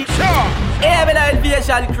stay rich. Hey, the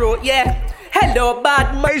invasion crew, yeah. Hello,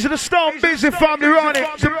 bad man. He's in the Stone Busy family running.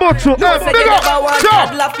 The bottle. No, say you never want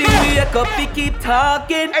toddler fi wake up, fi keep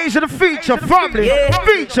talking. He's in the feature family. Yeah.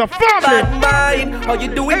 Feature family. Bad mind. How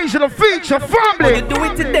you doing? He's in the feature family. How you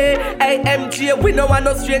doing today? AMG, we know I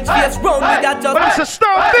no strange face wrong. We got just. But it's a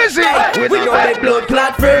Stone Busy. We know make blood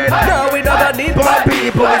clot friend. No, we never need bad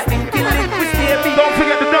people. We stinking link, we stay rich. Don't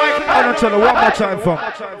forget the night. I'm gonna tell you one more time,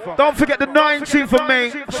 fam. Don't forget the 19th of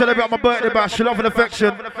May. Celebrate my birthday bash. Love and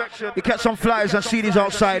affection. You catch some flyers and CDs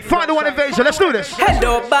outside. Final one invasion. Let's do this.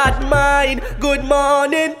 Hello, bad mind. Good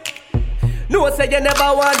morning. No, say you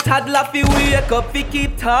never want toddler fi wake up, fi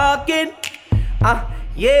keep talking.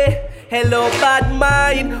 Yeah. Hello, bad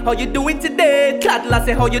mind. How you doing today? Toddler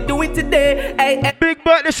say how you doing today? Hey, big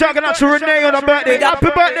birthday shout out to Renee on her birthday. Happy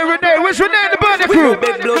birthday, Renee. Where's Renee in the birthday crew? We no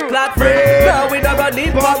big blood clot friend. No, we never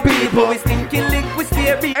need for people. We stinking link, we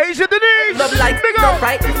stay rich. Asia Denise. Love like big no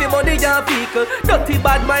right if you money and people. Dirty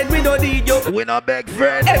bad mind, we no need you. We no beg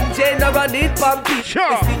friend. MJ never need for people.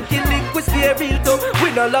 Sure. We stinking link, we stay real too.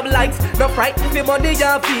 We no love likes, no fright if you money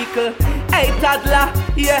and people. Hey, toddler,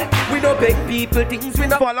 yeah, we no beg people things, we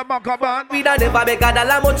no follow my caban. We don't never beg a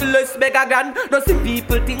dollar, much less beg a grand. No see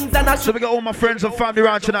people things and I so we got all my friends and family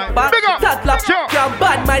around tonight. Big up! Toddler, sure. From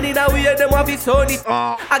bad mind in a way, them have his own it.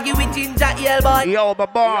 I give it ginger ale, boy. Yo, my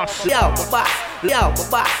boss. Yo, my boss. Yo, my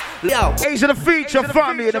boss. Yo. He's in the feature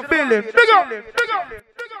family in the building. Big up! Big up!